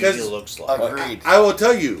what a community 'Cause- looks like. Agreed. I will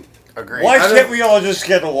tell you. Agreed. Why I can't don't- we all just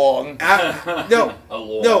get along? No,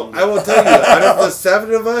 Along. no. I will tell you. Out of the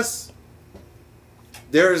 7 of us,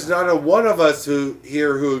 there is not a one of us who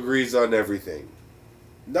agrees on everything.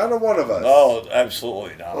 Not a one of us. No,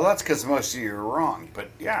 absolutely not. Well, that's because most of you are wrong, but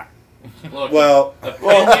yeah. Look, Well,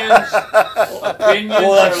 opinions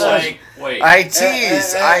Well, are that's- like, wait. I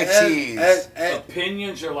tease.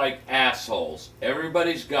 Opinions are like assholes.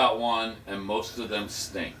 Everybody's got one, and most of them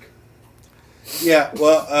stink. Yeah,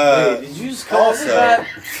 well, Wait, did you just call also, me that?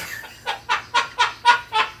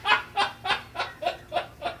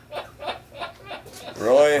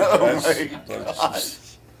 Really? Oh That's- my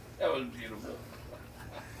that's- That was beautiful.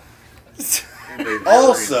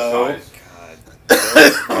 also,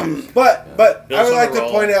 God. but I Bill's would on like a to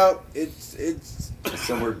roll. point out it's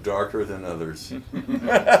Somewhere darker than others.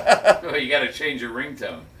 Well, you got to change your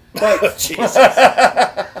ringtone. but Jesus.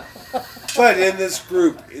 but in this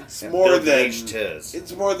group, it's more Bill than Gage Tiz.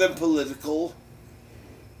 it's more than political.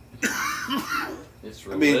 It's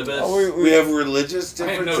I mean, religious. we have religious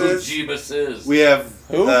I don't know who differences. Jeebus is. We have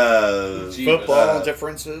Who? Jeebus. Football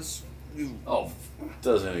differences. Oh,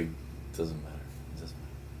 Doesn't matter. It doesn't matter.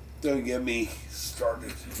 Don't get me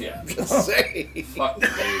started. yeah. Say. Fuck the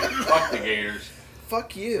Gators. Fuck the Gators.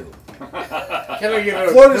 Fuck you. Can I give a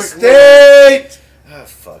Florida quick State. Ah,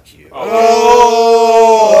 fuck you. Oh.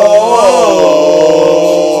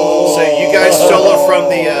 So you guys stole it from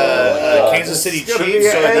the Kansas City It's gonna be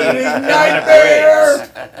Chiefs or an the editing Atlanta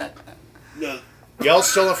nightmare. No. Braves? Y'all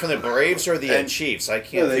stole it from the Braves or the Chiefs? I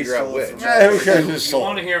can't No, they figure out stole it which. from- Yeah, who cares who's You sold?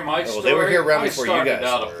 want to hear my Well, story? they were here around I before you started guys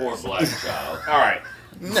out a were. poor black child. All right.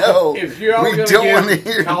 No, If you're all we going don't want to to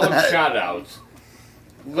hear give college that. shout-outs,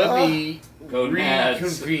 let me Go Nads.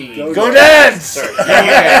 reconvene. Go Neds! Sorry.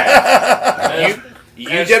 Yeah.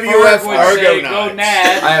 As UWF Ferg would say, Go Argonauts.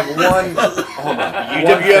 Nads. I have one. Hold on.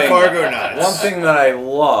 UWF Argonauts. One thing that I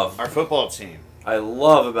love, Our football team.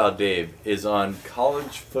 about Dave is on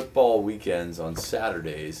college football weekends on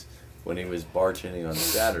Saturdays, when he was bartending on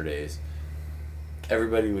Saturdays,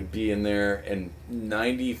 everybody would be in there, and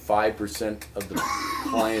 95% of the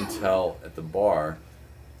clientele at the bar,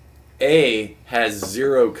 A, has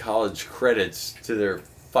 0 college credits to their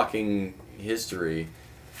fucking history,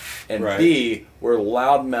 and Right. B, were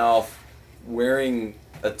loudmouth wearing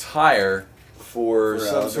attire for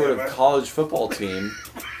some sort of Alabama. college football team.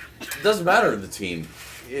 It doesn't matter the team.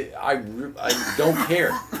 I don't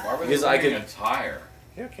care. Why were they Because I wearing could a tire?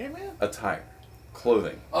 You okay, man? attire,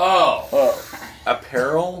 clothing, Oh, Oh,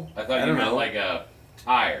 apparel. I thought you don't meant know. like a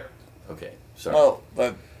tire. Okay, sorry. well,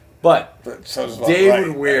 that But sounds about Dave right,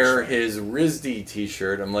 would wear actually. his RISD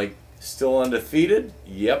t-shirt. I'm like, still undefeated?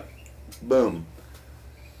 Yep. Boom.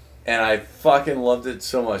 And I fucking loved it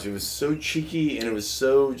so much. It was so cheeky and it was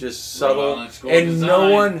so just subtle. on, it's cool And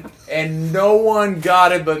design. no one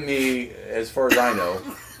got it but me, as far as I know.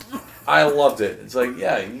 I loved it. It's like,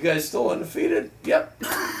 yeah, you guys still undefeated? Yep. Go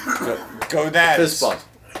Neds. Fist bump.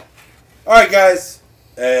 All right, guys,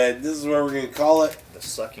 and this is where we're gonna call it. The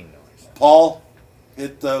sucking noise. Paul,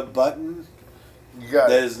 hit the button You got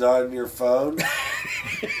that it. is not on your phone. God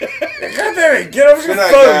damn it, get off your Good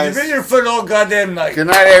night, phone. guys. You've been on your phone all goddamn night. Good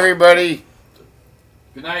night, everybody.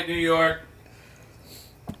 Good night, New York.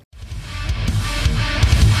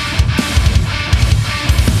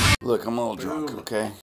 Look, I'm a little drunk, okay?